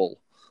novel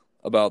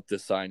about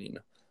this signing.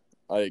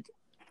 Like,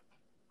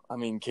 I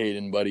mean,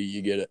 Caden, buddy,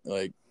 you get it.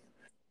 Like,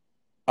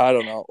 I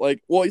don't know.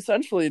 Like, well,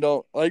 essentially,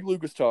 like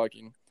Luke was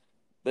talking,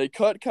 they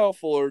cut Kyle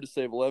Fuller to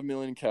save $11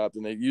 million cap,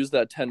 and they used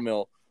that $10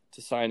 million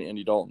to sign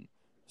Andy Dalton.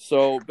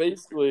 So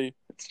basically,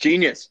 it's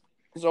genius.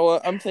 So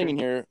I'm thinking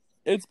here,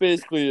 it's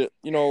basically,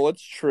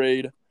 let's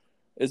trade.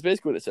 It's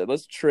basically what it said.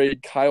 Let's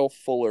trade Kyle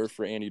Fuller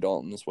for Andy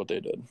Dalton. Is what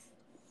they did.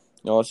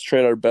 Let's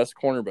trade our best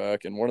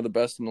cornerback and one of the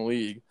best in the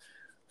league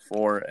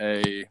for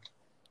I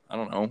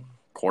don't know,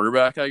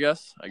 quarterback. I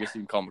guess you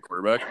can call him a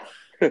quarterback.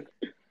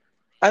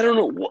 I don't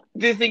know. What,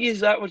 do they think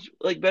he's that much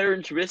better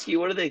than Trubisky?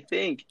 What do they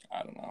think?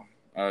 I don't know.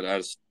 I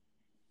just.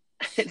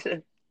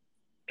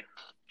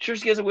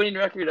 Trubisky has a winning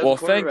record. Well,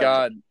 thank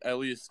God, at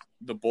least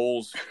the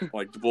Bulls,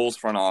 the Bulls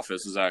front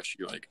office is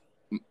actually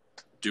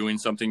doing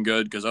something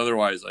good. Because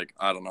otherwise,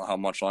 I don't know how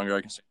much longer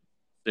I can stay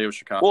with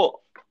Chicago.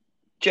 Well,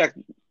 Jack,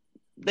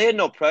 they had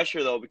no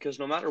pressure though because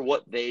no matter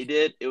what they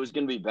did, it was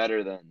going to be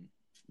better than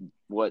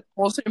what.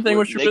 Well, same thing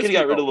with Trubisky. They could have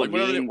got rid of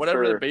Levine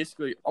whatever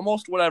basically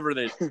almost whatever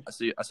they.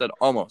 I said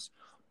almost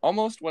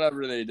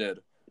whatever they did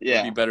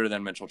would be better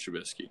than Mitchell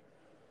Trubisky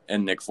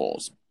and Nick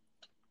Foles.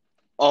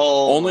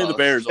 Oh, only the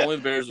Bears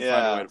would find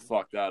a way to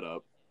fuck that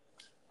up.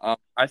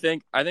 I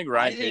think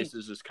Ryan Pace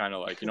is just kind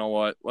of you know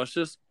what? Let's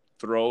just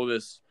throw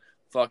this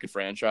fucking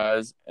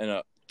franchise in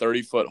a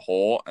 30-foot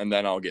hole, and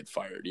then I'll get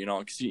fired.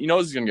 Because he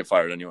knows he's gonna get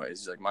fired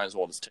anyways. He's like, might as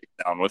well just take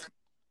it down with him.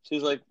 So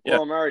he's like,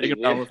 well, I'm already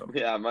here. With him.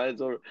 Yeah, might as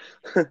well.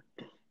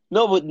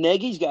 No, but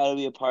Nagy's got to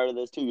be a part of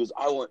this too. Because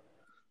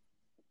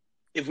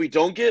if we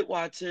don't get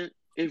Watson,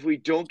 if we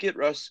don't get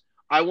Russ,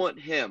 I want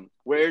him.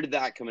 Where did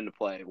that come into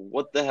play?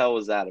 What the hell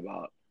was that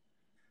about?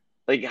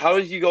 How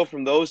did you go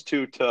from those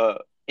two to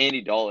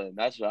Andy Dalton?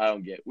 That's what I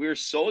don't get. We were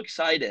so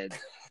excited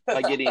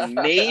by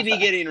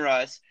getting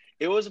Russ.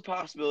 It was a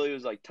possibility.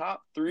 It was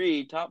top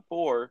 3, top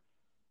 4.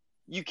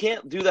 You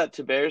can't do that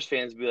to Bears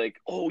fans. Be like,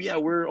 oh yeah,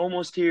 we're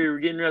almost here. We're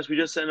getting Russ. We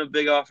just sent a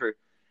big offer, and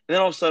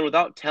then all of a sudden,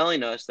 without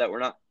telling us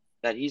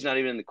that he's not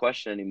even in the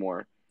question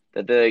anymore,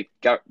 that they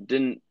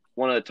didn't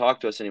want to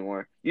talk to us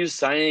anymore. You just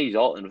sign Andy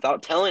Dalton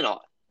without telling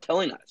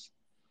us.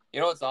 You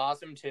know what's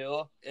awesome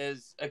too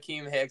is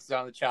Akeem Hicks is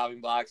on the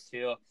chopping blocks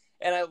too,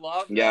 and I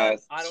love Yeah,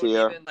 that. I don't see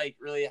ya. even like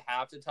really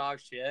have to talk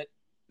shit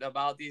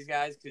about these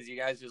guys because you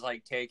guys just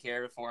like take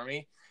care of it for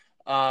me.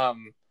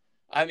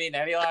 I mean,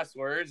 any last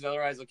words?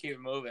 Otherwise, we'll keep it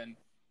moving.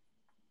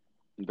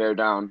 Bear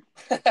down.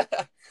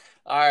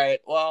 All right.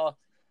 Well,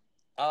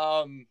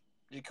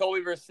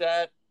 Jacoby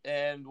Brissett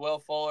and Will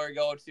Fuller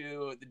go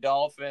to the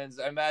Dolphins.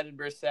 I imagine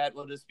Brissett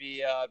will just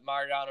be a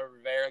Mariano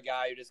Rivera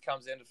guy who just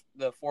comes in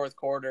the fourth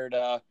quarter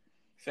to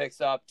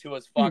fix up to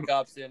his fuck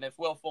ups. And if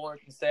Will Fuller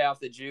can stay off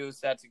the juice,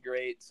 that's a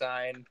great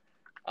sign.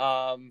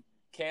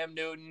 Cam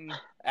Newton,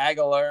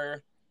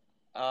 Aguilar,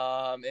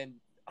 and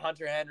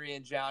Hunter Henry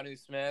and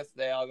Jonnu Smith,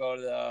 they all go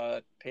to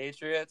the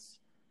Patriots.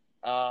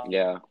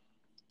 Yeah.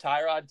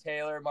 Tyrod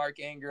Taylor, Mark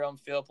Ingram,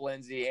 Philip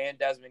Lindsay, and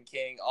Desmond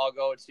King all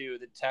go to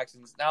the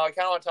Texans. Now, I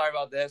kind of want to talk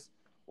about this.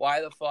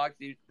 Why the fuck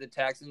do the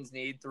Texans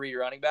need 3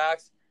 running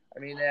backs? I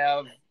mean, they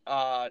have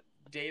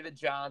David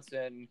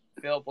Johnson,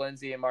 Philip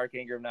Lindsay, and Mark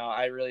Ingram now.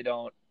 I really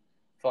don't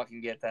fucking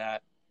get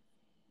that.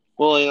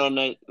 Well,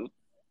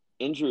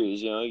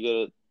 injuries, you get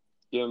it.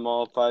 Give them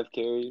all 5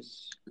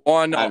 carries.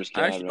 Oh, no. I'm just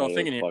kidding. Actually, I'm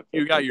thinking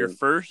you got your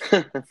first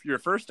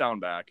down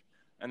back,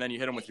 and then you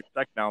hit him with your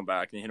second down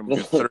back, and you hit him with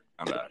your third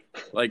down back.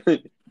 Like,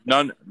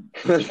 none.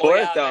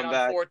 Fourth down on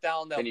back. Fourth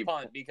down, they'll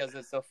punt because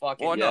it's a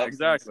fucking. Well, no,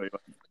 exactly.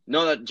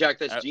 No,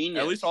 that's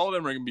genius. At least all of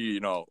them are going to be,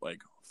 like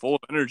full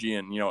of energy,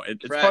 and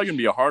it's probably going to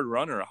be a hard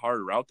run or a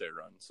hard route they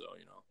run. So,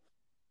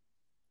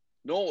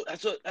 No,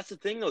 that's the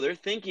thing though.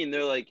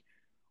 They're like,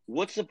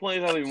 what's the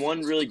point of having one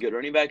really good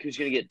running back who's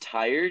going to get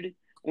tired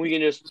when we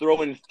can just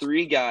throw in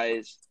 3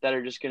 guys that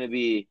are just going to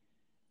be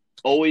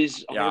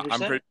always 100%? Yeah, I'm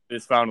pretty.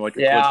 It's found like a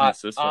glitch in the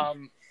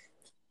system.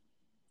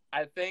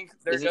 I think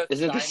they're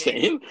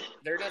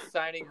They're just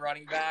signing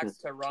running backs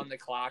to run the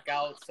clock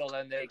out, so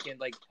then they can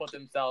like put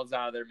themselves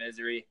out of their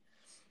misery.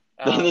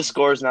 The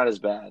score's not as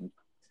bad.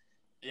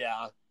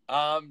 Yeah.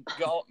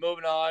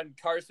 Moving on.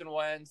 Carson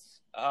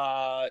Wentz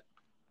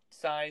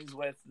signs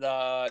with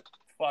the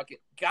fucking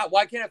God.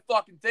 Why can't I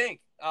fucking think?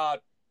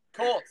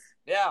 Colts.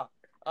 Yeah.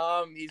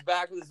 He's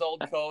back with his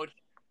old coach.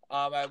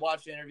 I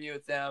watched an interview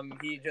with them.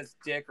 He just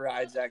dick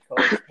rides that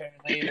coach.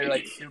 Apparently, they're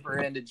like super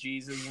into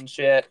Jesus and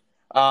shit.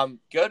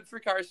 Good for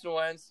Carson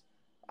Wentz.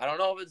 I don't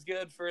know if it's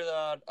good for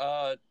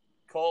the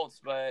Colts,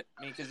 but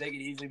because they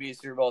could easily be a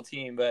Super Bowl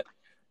team. But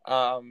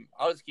I'll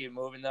just keep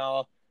moving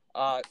though.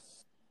 Bud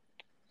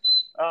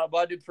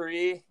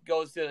Dupree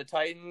goes to the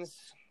Titans.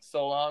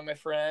 So long, my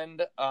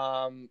friend.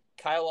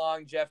 Kyle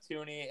Long, Jeff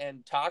Tooney,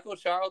 and Taco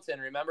Charlton.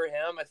 Remember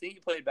him? I think he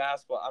played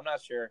basketball. I'm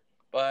not sure,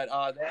 but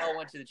they all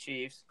went to the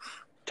Chiefs.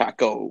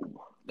 Taco.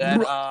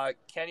 Then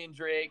Kenyon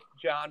Drake,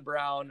 John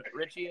Brown,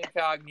 Richie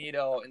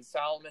Incognito, and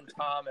Solomon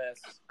Thomas.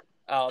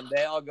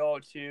 They all go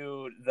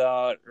to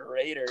the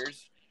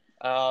Raiders.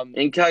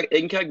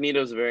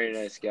 Incognito's a very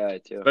nice guy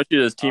too, especially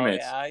his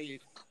teammates. Oh,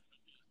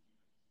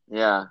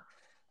 yeah.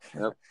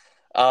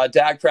 Yep.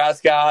 Dak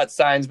Prescott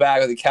signs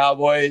back with the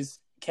Cowboys.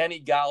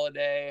 Kenny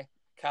Galladay,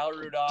 Kyle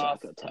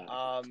Rudolph,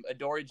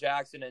 Adoree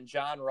Jackson, and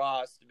John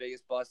Ross, the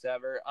biggest bust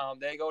ever.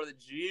 They go to the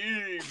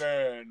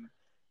G-Men.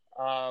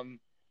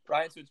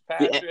 Ryan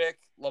Fitzpatrick,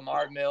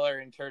 Lamar Miller,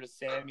 and Curtis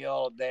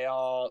Samuel, they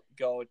all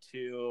go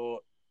to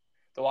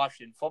the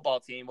Washington football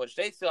team, which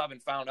they still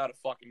haven't found out a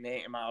fucking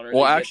name out.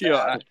 Well, actually,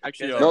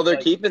 no, they're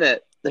keeping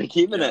it. They're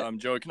keeping it.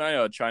 Joey, can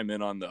I chime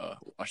in on the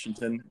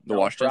Washington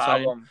problem.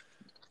 signing?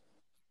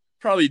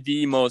 Probably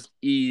the most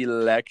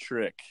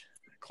electric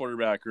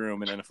quarterback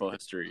room in NFL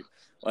history.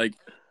 Like,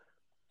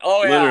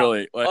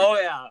 literally. Like,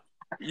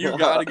 you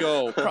got to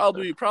go.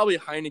 Probably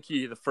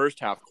Heineke, the first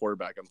half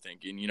quarterback, I'm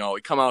thinking. He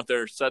come out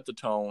there, set the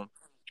tone,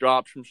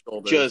 drops from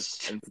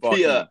shoulders.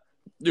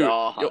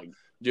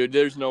 Dude,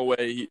 there's no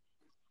way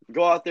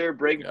go out there,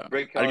 break.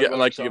 I'd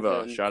like to give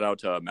a shout out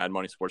to Mad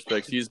Money Sports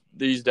Picks. He's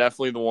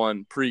definitely the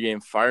one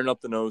pregame firing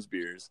up the nose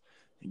beers,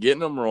 getting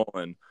them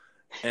rolling,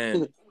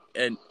 and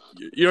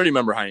you already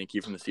remember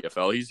Heineke from the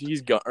CFL.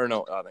 He's gun or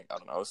no, I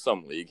don't know,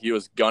 some league. He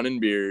was gunning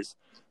beers,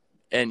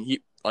 and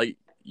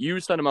you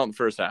send him out in the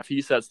first half.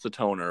 He sets the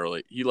tone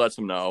early. He lets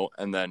them know,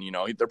 and then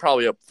they're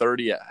probably up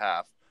 30 at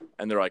half,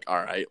 and they're like,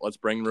 all right, let's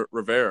bring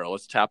Rivera.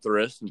 Let's tap the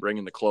wrist and bring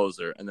in the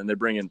closer, and then they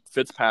bring in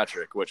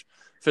Fitzpatrick, which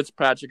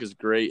Fitzpatrick is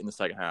great in the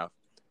second half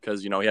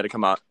because he had to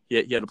come out. He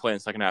had to play in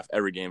the second half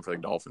every game for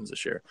the Dolphins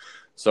this year,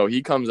 so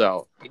he comes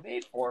out. He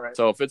made for it.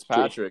 So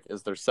Fitzpatrick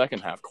is their second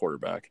half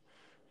quarterback,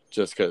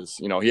 just because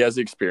he has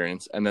the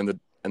experience, and then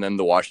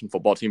the Washington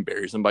football team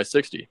buries him by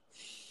 60.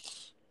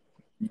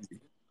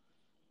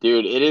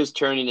 Dude, it is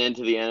turning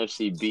into the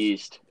NFC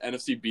Beast.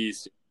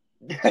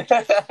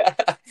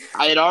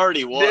 It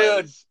already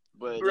was. Dude,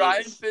 but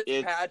Brian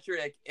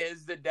Fitzpatrick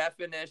is the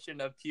definition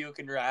of puke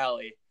and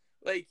rally.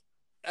 Like,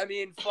 I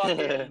mean,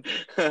 fucking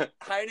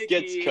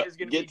Heineke is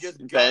going to be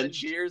just gunning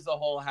beers the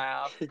whole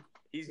half.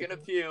 He's going to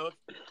puke.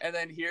 And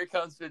then here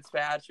comes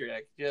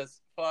Fitzpatrick.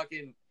 Just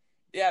fucking,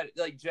 yeah,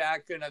 like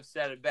Jack couldn't have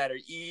said it better.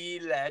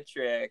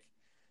 Electric.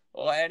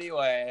 Well,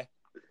 anyway,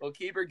 we'll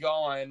keep her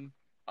going.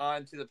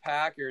 on to the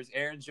Packers.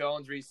 Aaron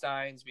Jones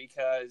resigns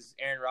because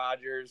Aaron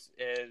Rodgers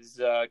is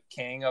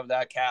king of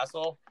that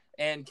castle.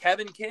 And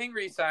Kevin King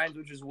resigns,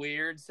 which is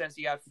weird since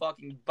he got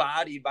fucking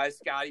bodied by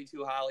Scotty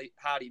Too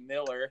Hottie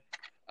Miller.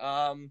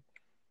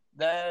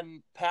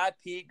 Then Pat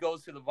Pete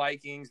goes to the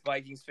Vikings.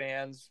 Vikings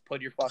fans,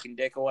 put your fucking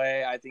dick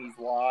away. I think he's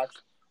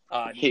washed.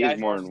 He's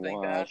more than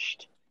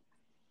washed.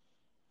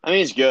 I mean,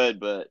 he's good,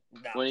 but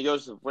when he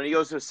goes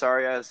to a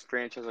sorry ass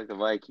franchise like the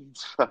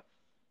Vikings,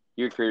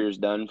 your career's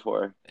done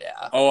for.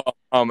 Yeah. Oh,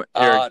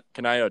 Eric,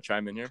 can I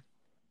chime in here?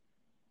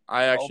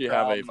 I actually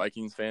have a problem.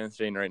 Vikings fan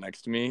sitting right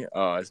next to me.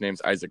 His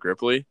name's Isaac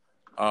Ripley.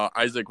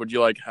 Isaac, would you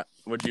like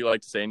to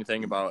say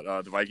anything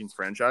about the Vikings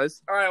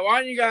franchise? All right, why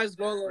don't you guys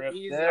go a little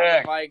easy on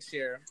the Vikes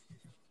here?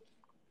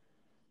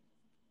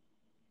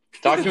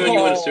 Talk to me when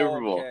you win a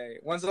Super Bowl. Okay.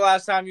 When's the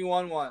last time you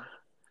won one?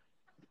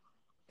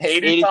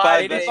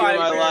 85, best year of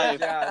my life.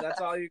 Yeah, that's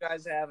all you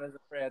guys have as a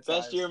franchise.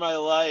 Best year of my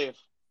life.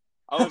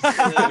 I was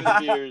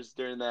killing beers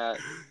during that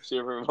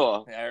Super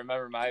Bowl. Yeah, I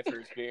remember my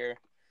first beer.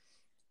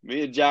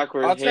 Me and Jack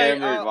were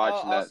hammered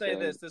watching that. I'll say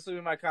this. This will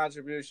be my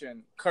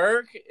contribution.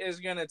 Kirk is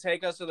going to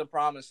take us to the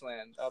promised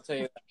land. I'll tell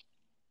you that.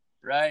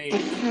 Right.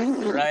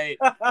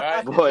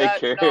 Boy,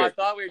 Kirk. No, I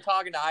thought we were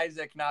talking to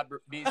Isaac, not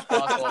Beast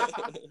Muscle.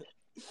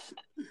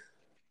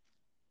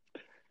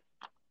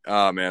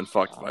 Oh, man,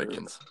 fuck the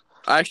Vikings.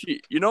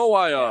 Actually, you know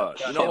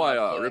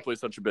why Ripley's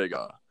such a big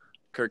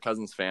Kirk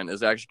Cousins fan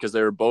is actually because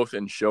they were both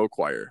in show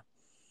choir.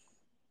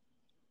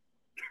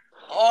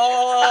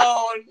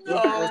 Oh,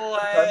 no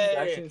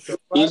way.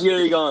 He's going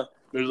to be going.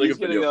 There's like a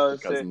video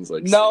of Cousins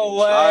like no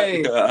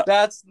way. Yeah.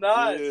 That's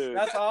nuts. Dude.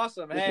 That's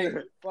awesome. Hey,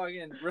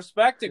 fucking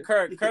respect to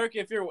Kirk. Kirk,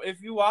 if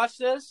you watch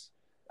this,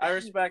 I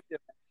respect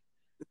it.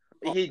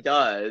 He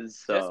does.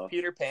 So. Just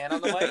Peter Pan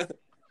on the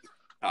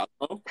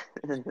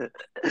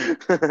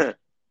mic.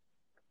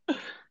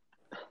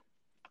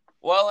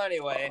 Well,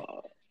 anyway,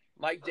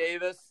 Mike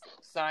Davis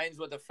signs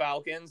with the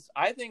Falcons.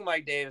 I think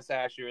Mike Davis is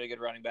actually a really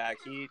good running back.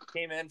 He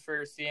came in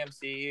for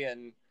CMC,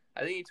 and I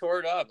think he tore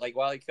it up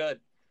while he could.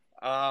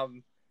 Yeah,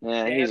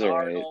 he's all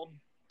right.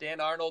 Dan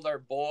Arnold, our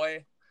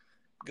boy,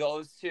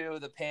 goes to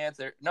the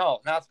Panthers. No,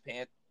 not the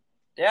Panthers.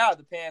 Yeah,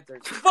 the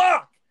Panthers.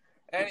 Fuck!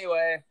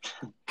 Anyway,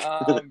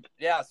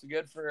 yeah, so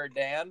good for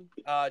Dan.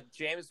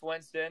 Jameis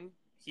Winston,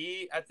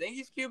 I think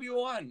he's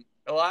QB1.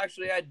 Well,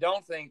 actually, I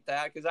don't think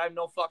that because I have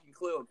no fucking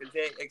clue because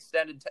they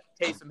extended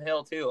Taysom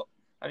Hill, too.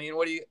 I mean,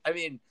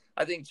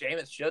 I think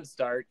Jameis should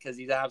start because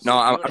he's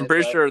absolutely I'm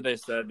pretty sure they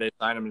said they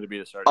signed him to be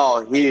the starter.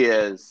 Oh, he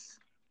is.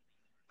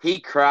 He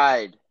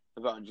cried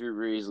about Drew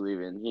Brees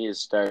leaving. He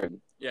is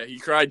starting. Yeah, he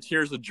cried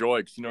tears of joy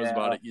because he knows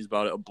about it. He's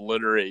about to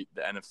obliterate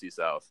the NFC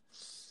South.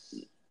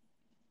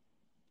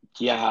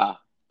 Yeah,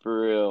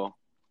 for real.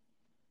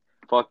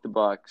 Fuck the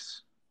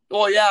Bucks.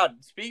 Well, yeah,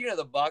 speaking of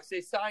the Bucks,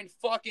 they signed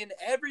fucking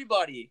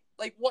everybody.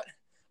 Like, what?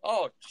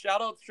 Oh,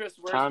 shout out to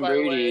Tristan Wirfs, by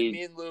the way.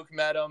 Me and Luke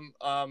met him.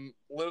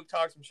 Luke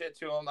talked some shit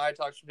to him. I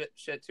talked some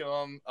shit to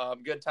him.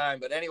 Good time.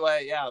 But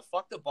anyway, yeah,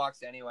 fuck the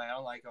Bucks anyway. I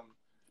don't like them.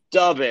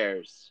 Da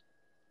Bears.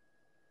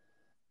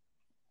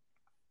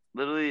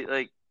 Literally,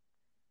 like,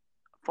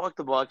 fuck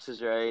the Bucks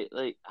is right.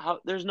 Like,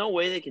 there's no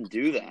way they can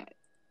do that.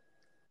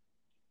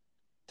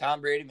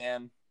 Tom Brady,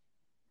 man.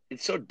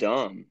 It's so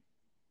dumb.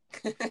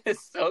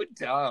 It's so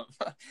dumb.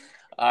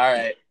 All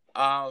right.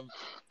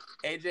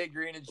 AJ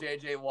Green and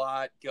JJ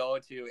Watt go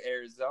to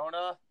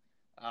Arizona.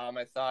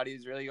 I thought he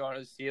was really going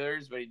to the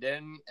Steelers, but he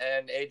didn't.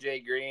 And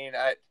AJ Green,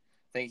 I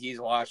think he's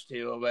washed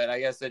too, but I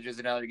guess that's just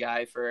another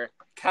guy for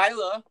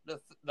Kyla, the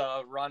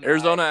run.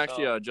 Arizona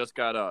actually just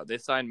got they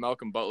signed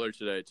Malcolm Butler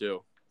today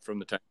too from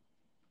the Titans.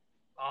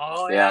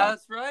 Oh yeah,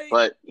 that's right.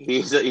 But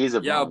he's a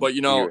yeah, bum. but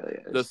really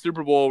the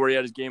Super Bowl where he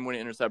had his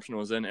game-winning interception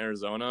was in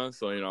Arizona,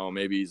 so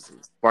maybe he's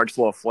sparks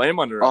a little flame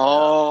under him.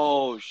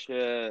 Oh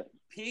shit!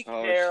 Pete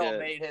Carroll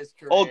made his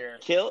career.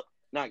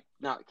 Not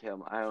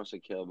Kill. I almost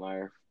said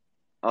Killmeyer.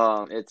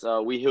 It's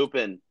We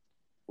Hoopin.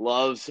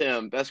 Loves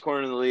him. Best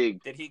corner in the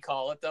league. Did he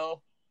call it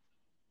though?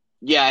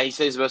 Yeah, he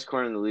says best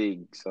corner in the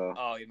league. So.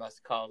 Oh, he must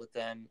have called it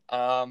then.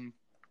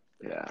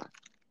 Yeah.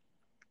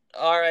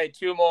 All right,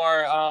 two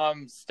more.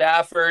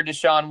 Stafford,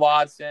 Deshaun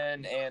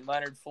Watson, and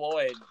Leonard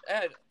Floyd.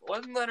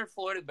 Wasn't Leonard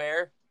Floyd a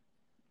Bear?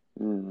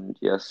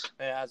 Yes.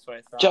 Yeah, that's what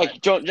I thought.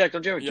 Jack, don't you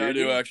have a Yeah, I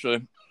do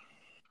actually.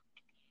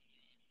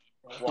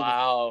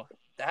 Wow,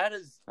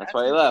 that's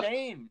why he left.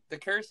 insane. The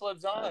curse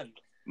lives on.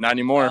 Not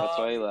anymore. That's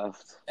why he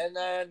left. And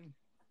then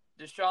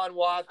Deshaun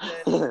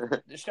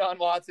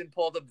Watson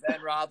pulled a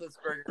Ben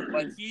Roethlisberger,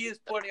 but he is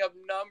putting up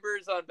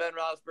numbers on Ben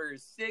Roethlisberger.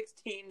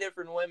 16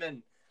 different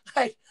women.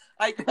 I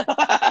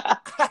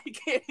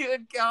can't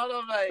even count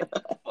on my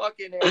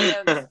fucking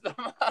hands.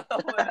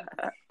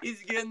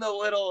 He's getting the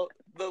little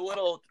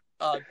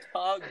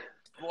tug.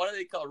 What do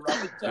they call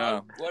rub and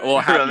tug?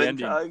 Happy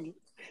ending. Tug.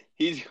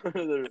 He's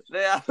going to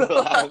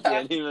happy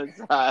ending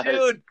massage.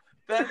 Dude,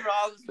 Ben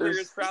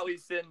Roethlisberger's probably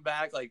sitting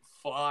back like,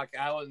 fuck,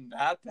 I wasn't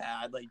that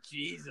bad. Like,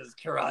 Jesus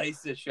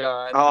Christ,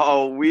 Deshaun.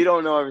 Oh, we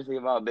don't know everything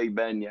about Big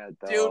Ben yet,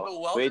 though. Dude,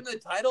 but welcome Wait. to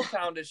Title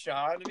Town,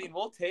 Deshaun. I mean,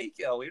 we'll take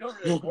you.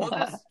 We'll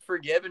just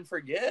forgive and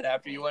forget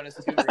after you win us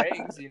 2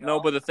 rings, you know? No,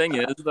 but the thing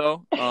is,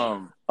 though,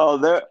 Oh,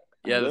 the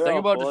they're thing all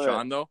about for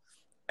Deshaun, it. though,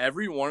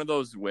 every one of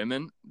those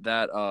women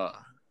that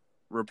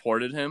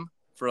reported him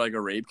for like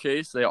a rape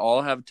case, they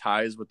all have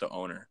ties with the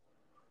owner.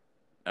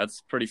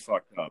 That's pretty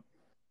fucked up.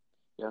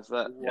 Yes,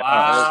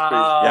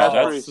 Wow. that's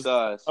that's pretty just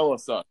sus. hella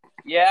sucks.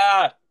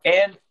 Yeah,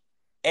 and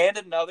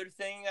another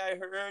thing I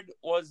heard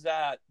was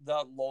that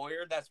the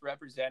lawyer that's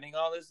representing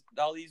all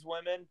these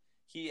women,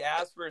 he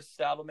asked for a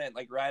settlement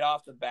like right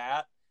off the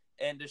bat,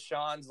 and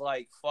Deshaun's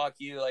like, "Fuck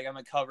you!" Like, I'm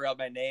gonna cover up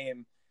my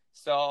name.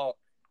 So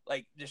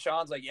like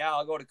Deshaun's like, "Yeah,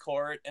 I'll go to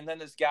court," and then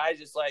this guy's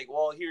just like,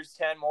 "Well, here's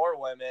 10 more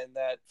women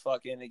that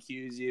fucking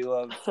accuse you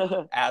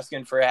of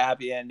asking for a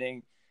happy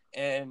ending,"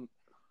 and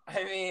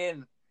I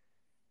mean,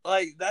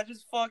 like that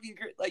just fucking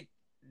like,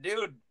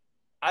 dude.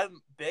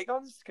 I'm big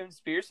on this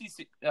conspiracy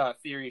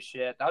theory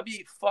shit. That'd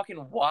be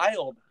fucking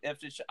wild if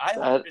I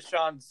hope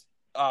Deshaun's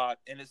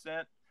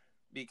innocent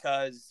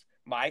because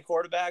my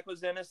quarterback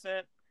was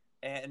innocent,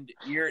 and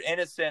you're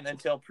innocent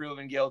until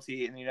proven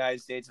guilty in the United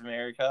States of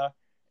America.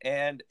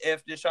 And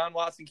if Deshaun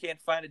Watson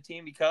can't find a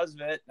team because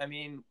of it, I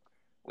mean,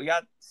 we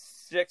got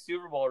 6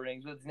 Super Bowl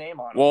rings with his name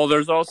on them. Well,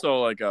 there's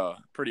also like a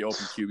pretty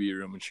open QB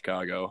room in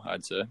Chicago,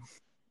 I'd say.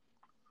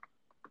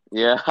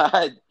 Yeah,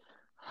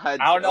 I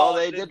don't know.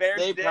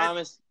 They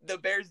promised. The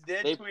Bears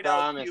did They tweet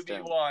out promised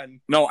him. QB1.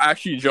 No,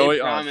 actually, Joey,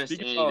 They promised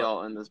speaking Andy of,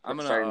 Dalton this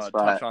I'm starting gonna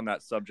spot. touch on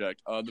that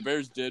subject. The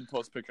Bears did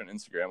post a picture on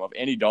Instagram of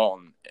Andy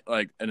Dalton,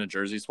 like in a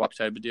jersey swap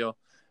type of deal,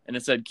 and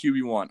it said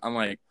QB1. I'm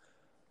like,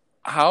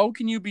 how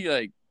can you be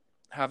like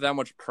have that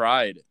much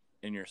pride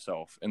in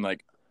yourself and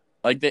like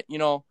that? You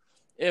know,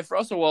 if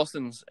Russell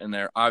Wilson's in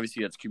there,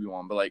 obviously that's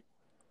QB1, but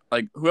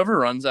like whoever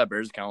runs that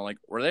Bears account, like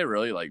were they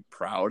really like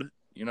proud?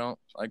 You know,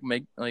 like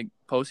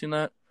posting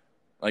that.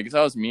 Like if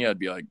that was me, I'd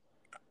be like,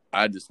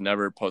 I'd just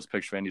never post a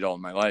picture of Andy Dalton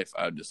in my life.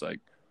 I'd just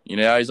like, you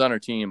know, he's on our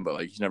team, but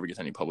like he never gets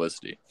any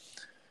publicity.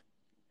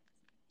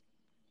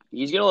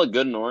 He's gonna look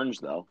good in orange,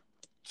 though.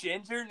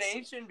 Ginger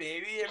Nation,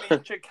 baby. I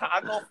mean,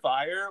 Chicago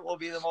Fire will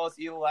be the most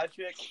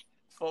electric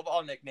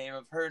football nickname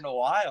I've heard in a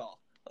while.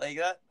 Like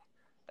that,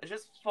 it's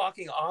just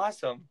fucking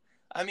awesome.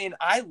 I mean,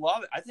 I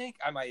love it. I think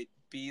I might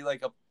be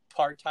like a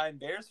part-time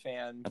Bears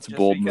fan. That's a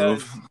bold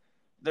move.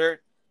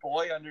 Their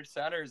boy under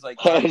center is like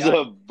That's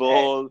a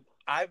bold.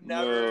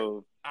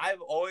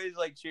 I've always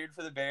like cheered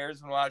for the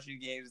Bears when watching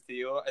games with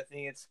you. I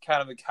think it's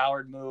kind of a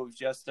coward move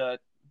just to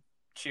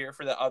cheer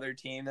for the other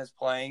team that's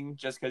playing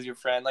just because your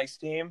friend likes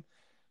team.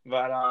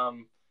 But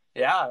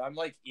yeah, I'm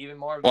like even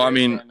more. Well, I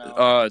mean, fan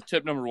now.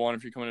 tip number 1: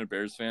 if you're coming to a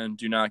Bears fan,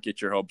 do not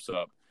get your hopes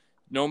up.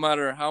 No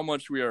matter how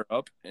much we are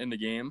up in the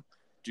game,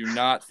 do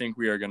not think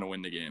we are going to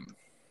win the game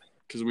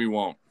because we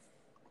won't.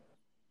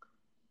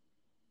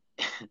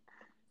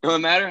 No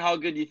matter how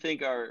good you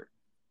think our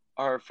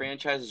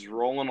franchise is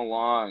rolling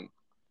along,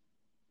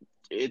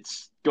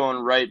 it's going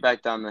right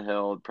back down the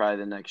hill probably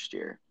the next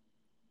year.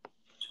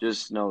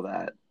 Just know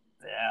that.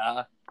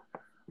 Yeah.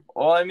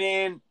 Well, I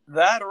mean,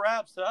 that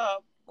wraps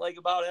up like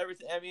about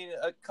everything. I mean,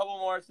 a couple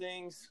more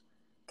things.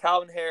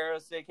 Calvin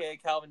Harris, a.k.a.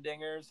 Calvin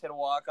Dingers, hit a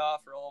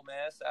walk-off for Ole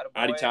Miss.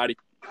 Attaboy. Toddy.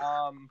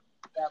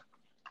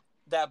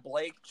 That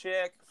Blake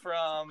chick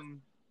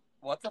from,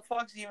 what the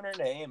fuck's even her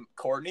name?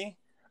 Courtney?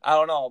 I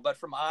don't know, but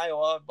from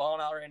Iowa,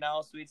 balling out right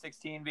now, Sweet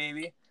 16,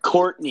 baby.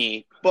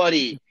 Courtney,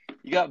 buddy,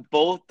 you got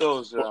both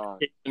those wrong.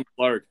 Caitlin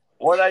Clark.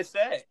 What did I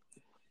say?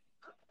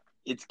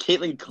 It's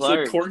Caitlin Clark.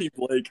 It's Courtney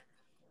Blake.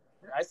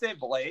 Did I say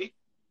Blake?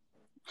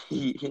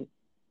 You're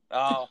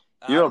Oh,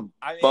 a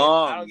I mean,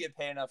 bum. I don't get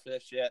paid enough for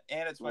this shit,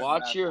 and it's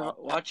Watch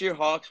your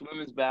Hawks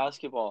women's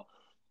basketball.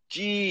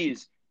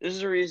 Jeez, this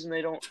is the reason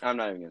they don't. I'm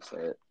not even gonna say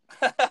it.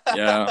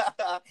 Yeah.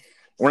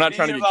 We're not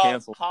trying to get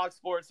canceled. Hawk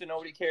sports that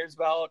nobody cares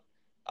about.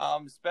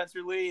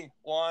 Spencer Lee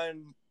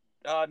won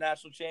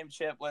national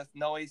championship with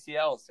no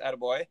ACLs.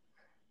 Attaboy.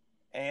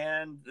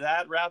 And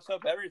that wraps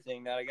up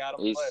everything that I got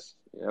on the list.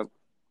 Yep.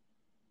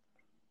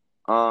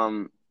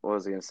 What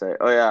was I gonna say?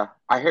 Oh yeah,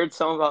 I heard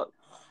something about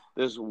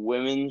this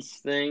women's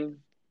thing.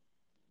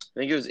 I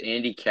think it was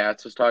Andy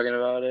Katz was talking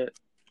about it.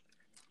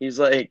 He's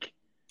like,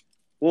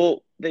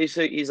 they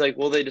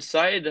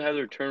decided to have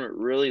their tournament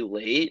really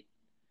late,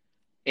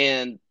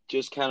 and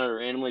just kind of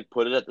randomly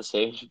put it at the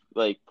same,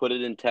 put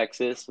it in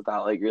Texas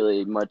without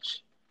really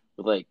much,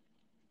 with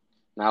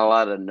not a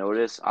lot of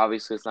notice.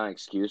 Obviously, it's not an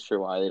excuse for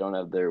why they don't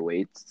have their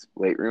weight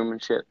room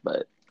and shit,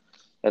 but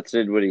that's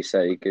what he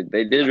said.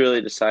 They did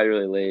really decide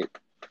really late,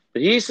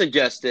 but he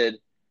suggested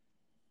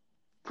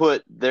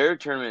put their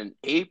tournament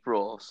in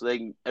April so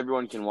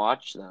everyone can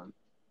watch them.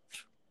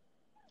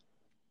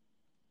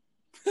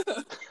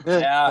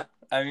 Yeah,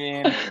 I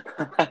mean, All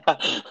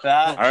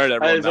right,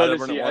 everyone. Not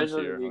everyone at once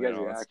here. You guys'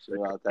 reaction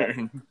about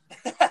that.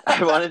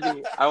 I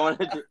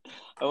wanted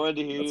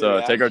to hear.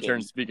 Let's take our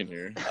turn speaking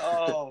here.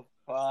 Oh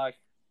fuck!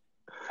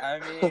 I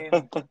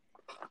mean,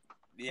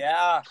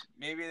 Yeah,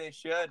 maybe they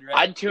should. Right?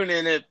 I'd tune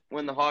in it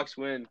when the Hawks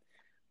win.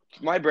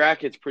 My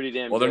bracket's pretty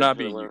damn Well, good they're not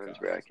for the beating women's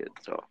UConn. bracket,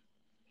 so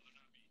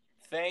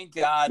Thank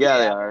God Yeah, we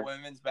they have are. a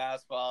women's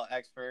basketball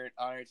expert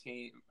on our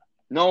team.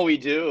 no, we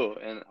do,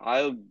 and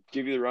I'll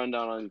give you the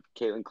rundown on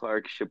Caitlin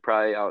Clark. She'll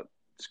probably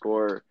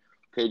outscore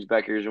Paige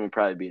Beckers, and we'll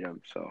probably beat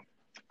them. So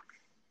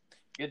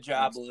Good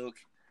job, Luke.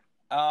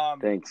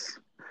 thanks.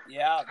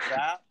 Yeah,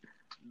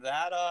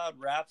 that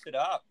wraps it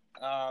up.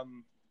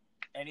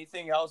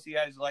 Anything else you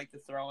guys like to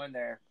throw in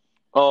there?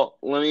 Oh,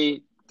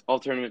 all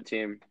tournament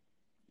team.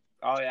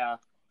 Oh yeah.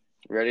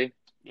 Ready?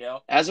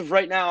 Yep. As of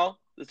right now,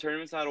 the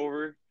tournament's not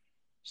over,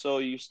 so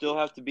you still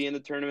have to be in the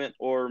tournament,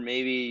 or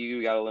maybe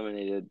you got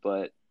eliminated.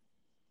 But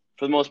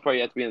for the most part,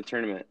 you have to be in the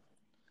tournament.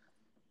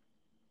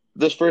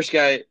 This first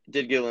guy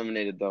did get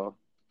eliminated, though.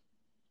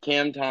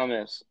 Cam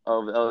Thomas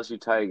of the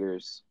LSU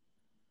Tigers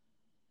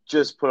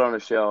just put on a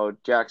show.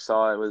 Jack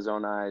saw it with his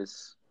own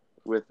eyes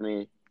with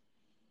me.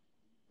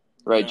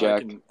 Right, Yeah,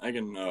 Jack? I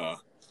can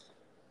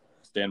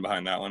stand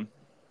behind that one.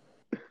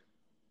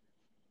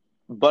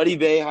 Buddy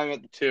Boeheim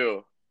at the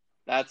 2.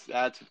 That's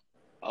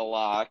a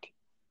lock.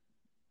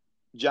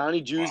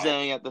 Johnny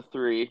Juzang at the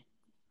 3.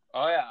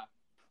 Oh yeah.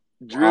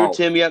 Drew Wow.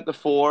 Timmy at the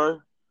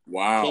 4.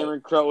 Wow.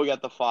 Cameron Crutwig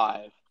at the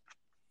 5.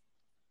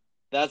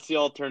 That's the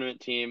all-tournament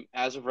team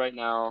as of right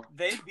now.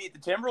 They beat the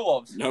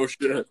Timberwolves. No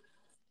shit.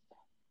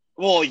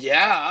 Well,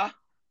 yeah.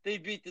 They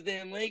beat the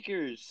damn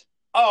Lakers.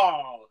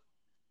 Oh,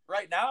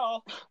 right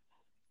now.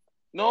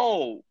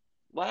 No,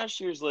 last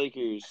year's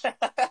Lakers.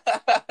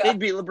 They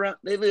beat LeBron.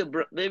 They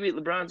beat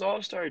LeBron's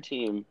All-Star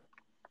team.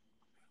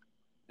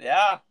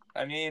 Yeah,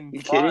 I mean,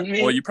 You fuck. kidding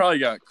me? Well, you probably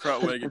got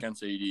Crutwig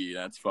against AD.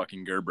 That's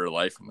fucking Gerber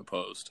life in the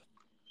post.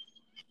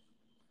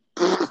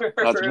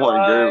 That's more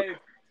Gerber.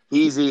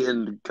 He's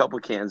eating a couple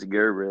cans of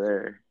Gerber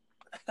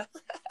there.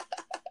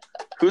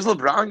 Who's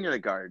LeBron gonna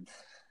guard?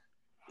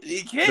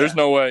 He can't. There's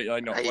no way. I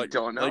know. I Like,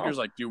 don't know. Lakers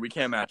like, dude, we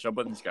can't match up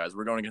with these guys.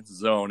 We're going against the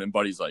zone, and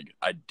Buddy's like,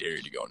 I dare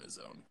you to go in his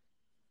zone.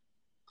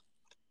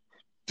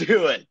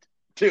 Do it.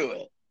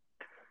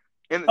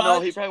 And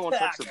no, he probably won't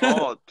touch the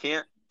ball.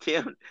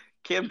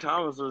 Cam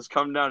Thomas was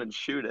come down and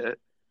shoot it.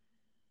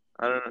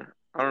 I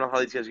don't know how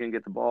these guys are gonna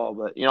get the ball,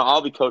 but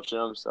I'll be coaching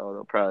them,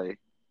 so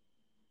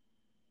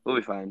we'll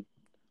be fine.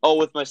 Oh,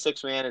 with my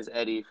 6th man is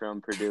Eddie from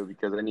Purdue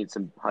because I need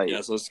some height.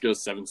 Yeah, so let's go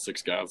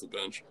 7'6" guy off the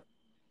bench.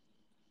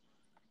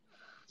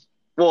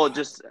 Well,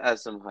 just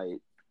as some height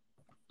in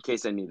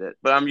case I need it.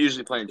 But I'm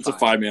usually playing It's a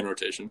 5. 5-man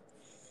rotation.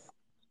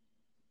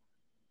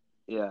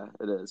 Yeah,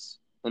 it is.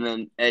 And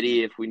then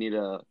Eddie, if we need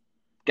a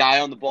guy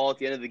on the ball at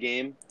the end of the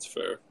game. It's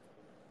fair.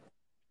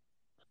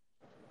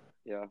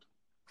 Yeah.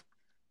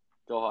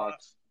 Go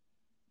Hawks.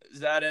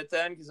 Is that it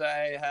then? Because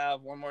I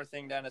have one more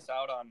thing to end us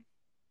out on.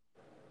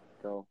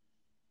 Go.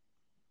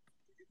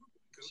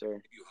 Sure.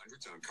 You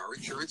hundreds on car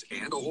insurance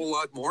and a whole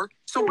lot more.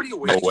 Somebody No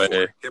awaits way.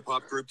 for hip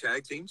hop group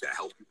tag team to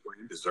help you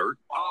plan dessert.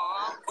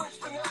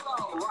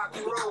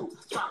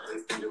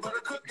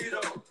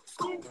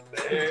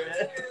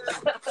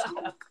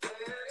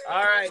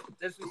 All right,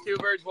 this was Two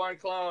Birds, One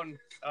Clone.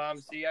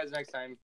 See you guys next time.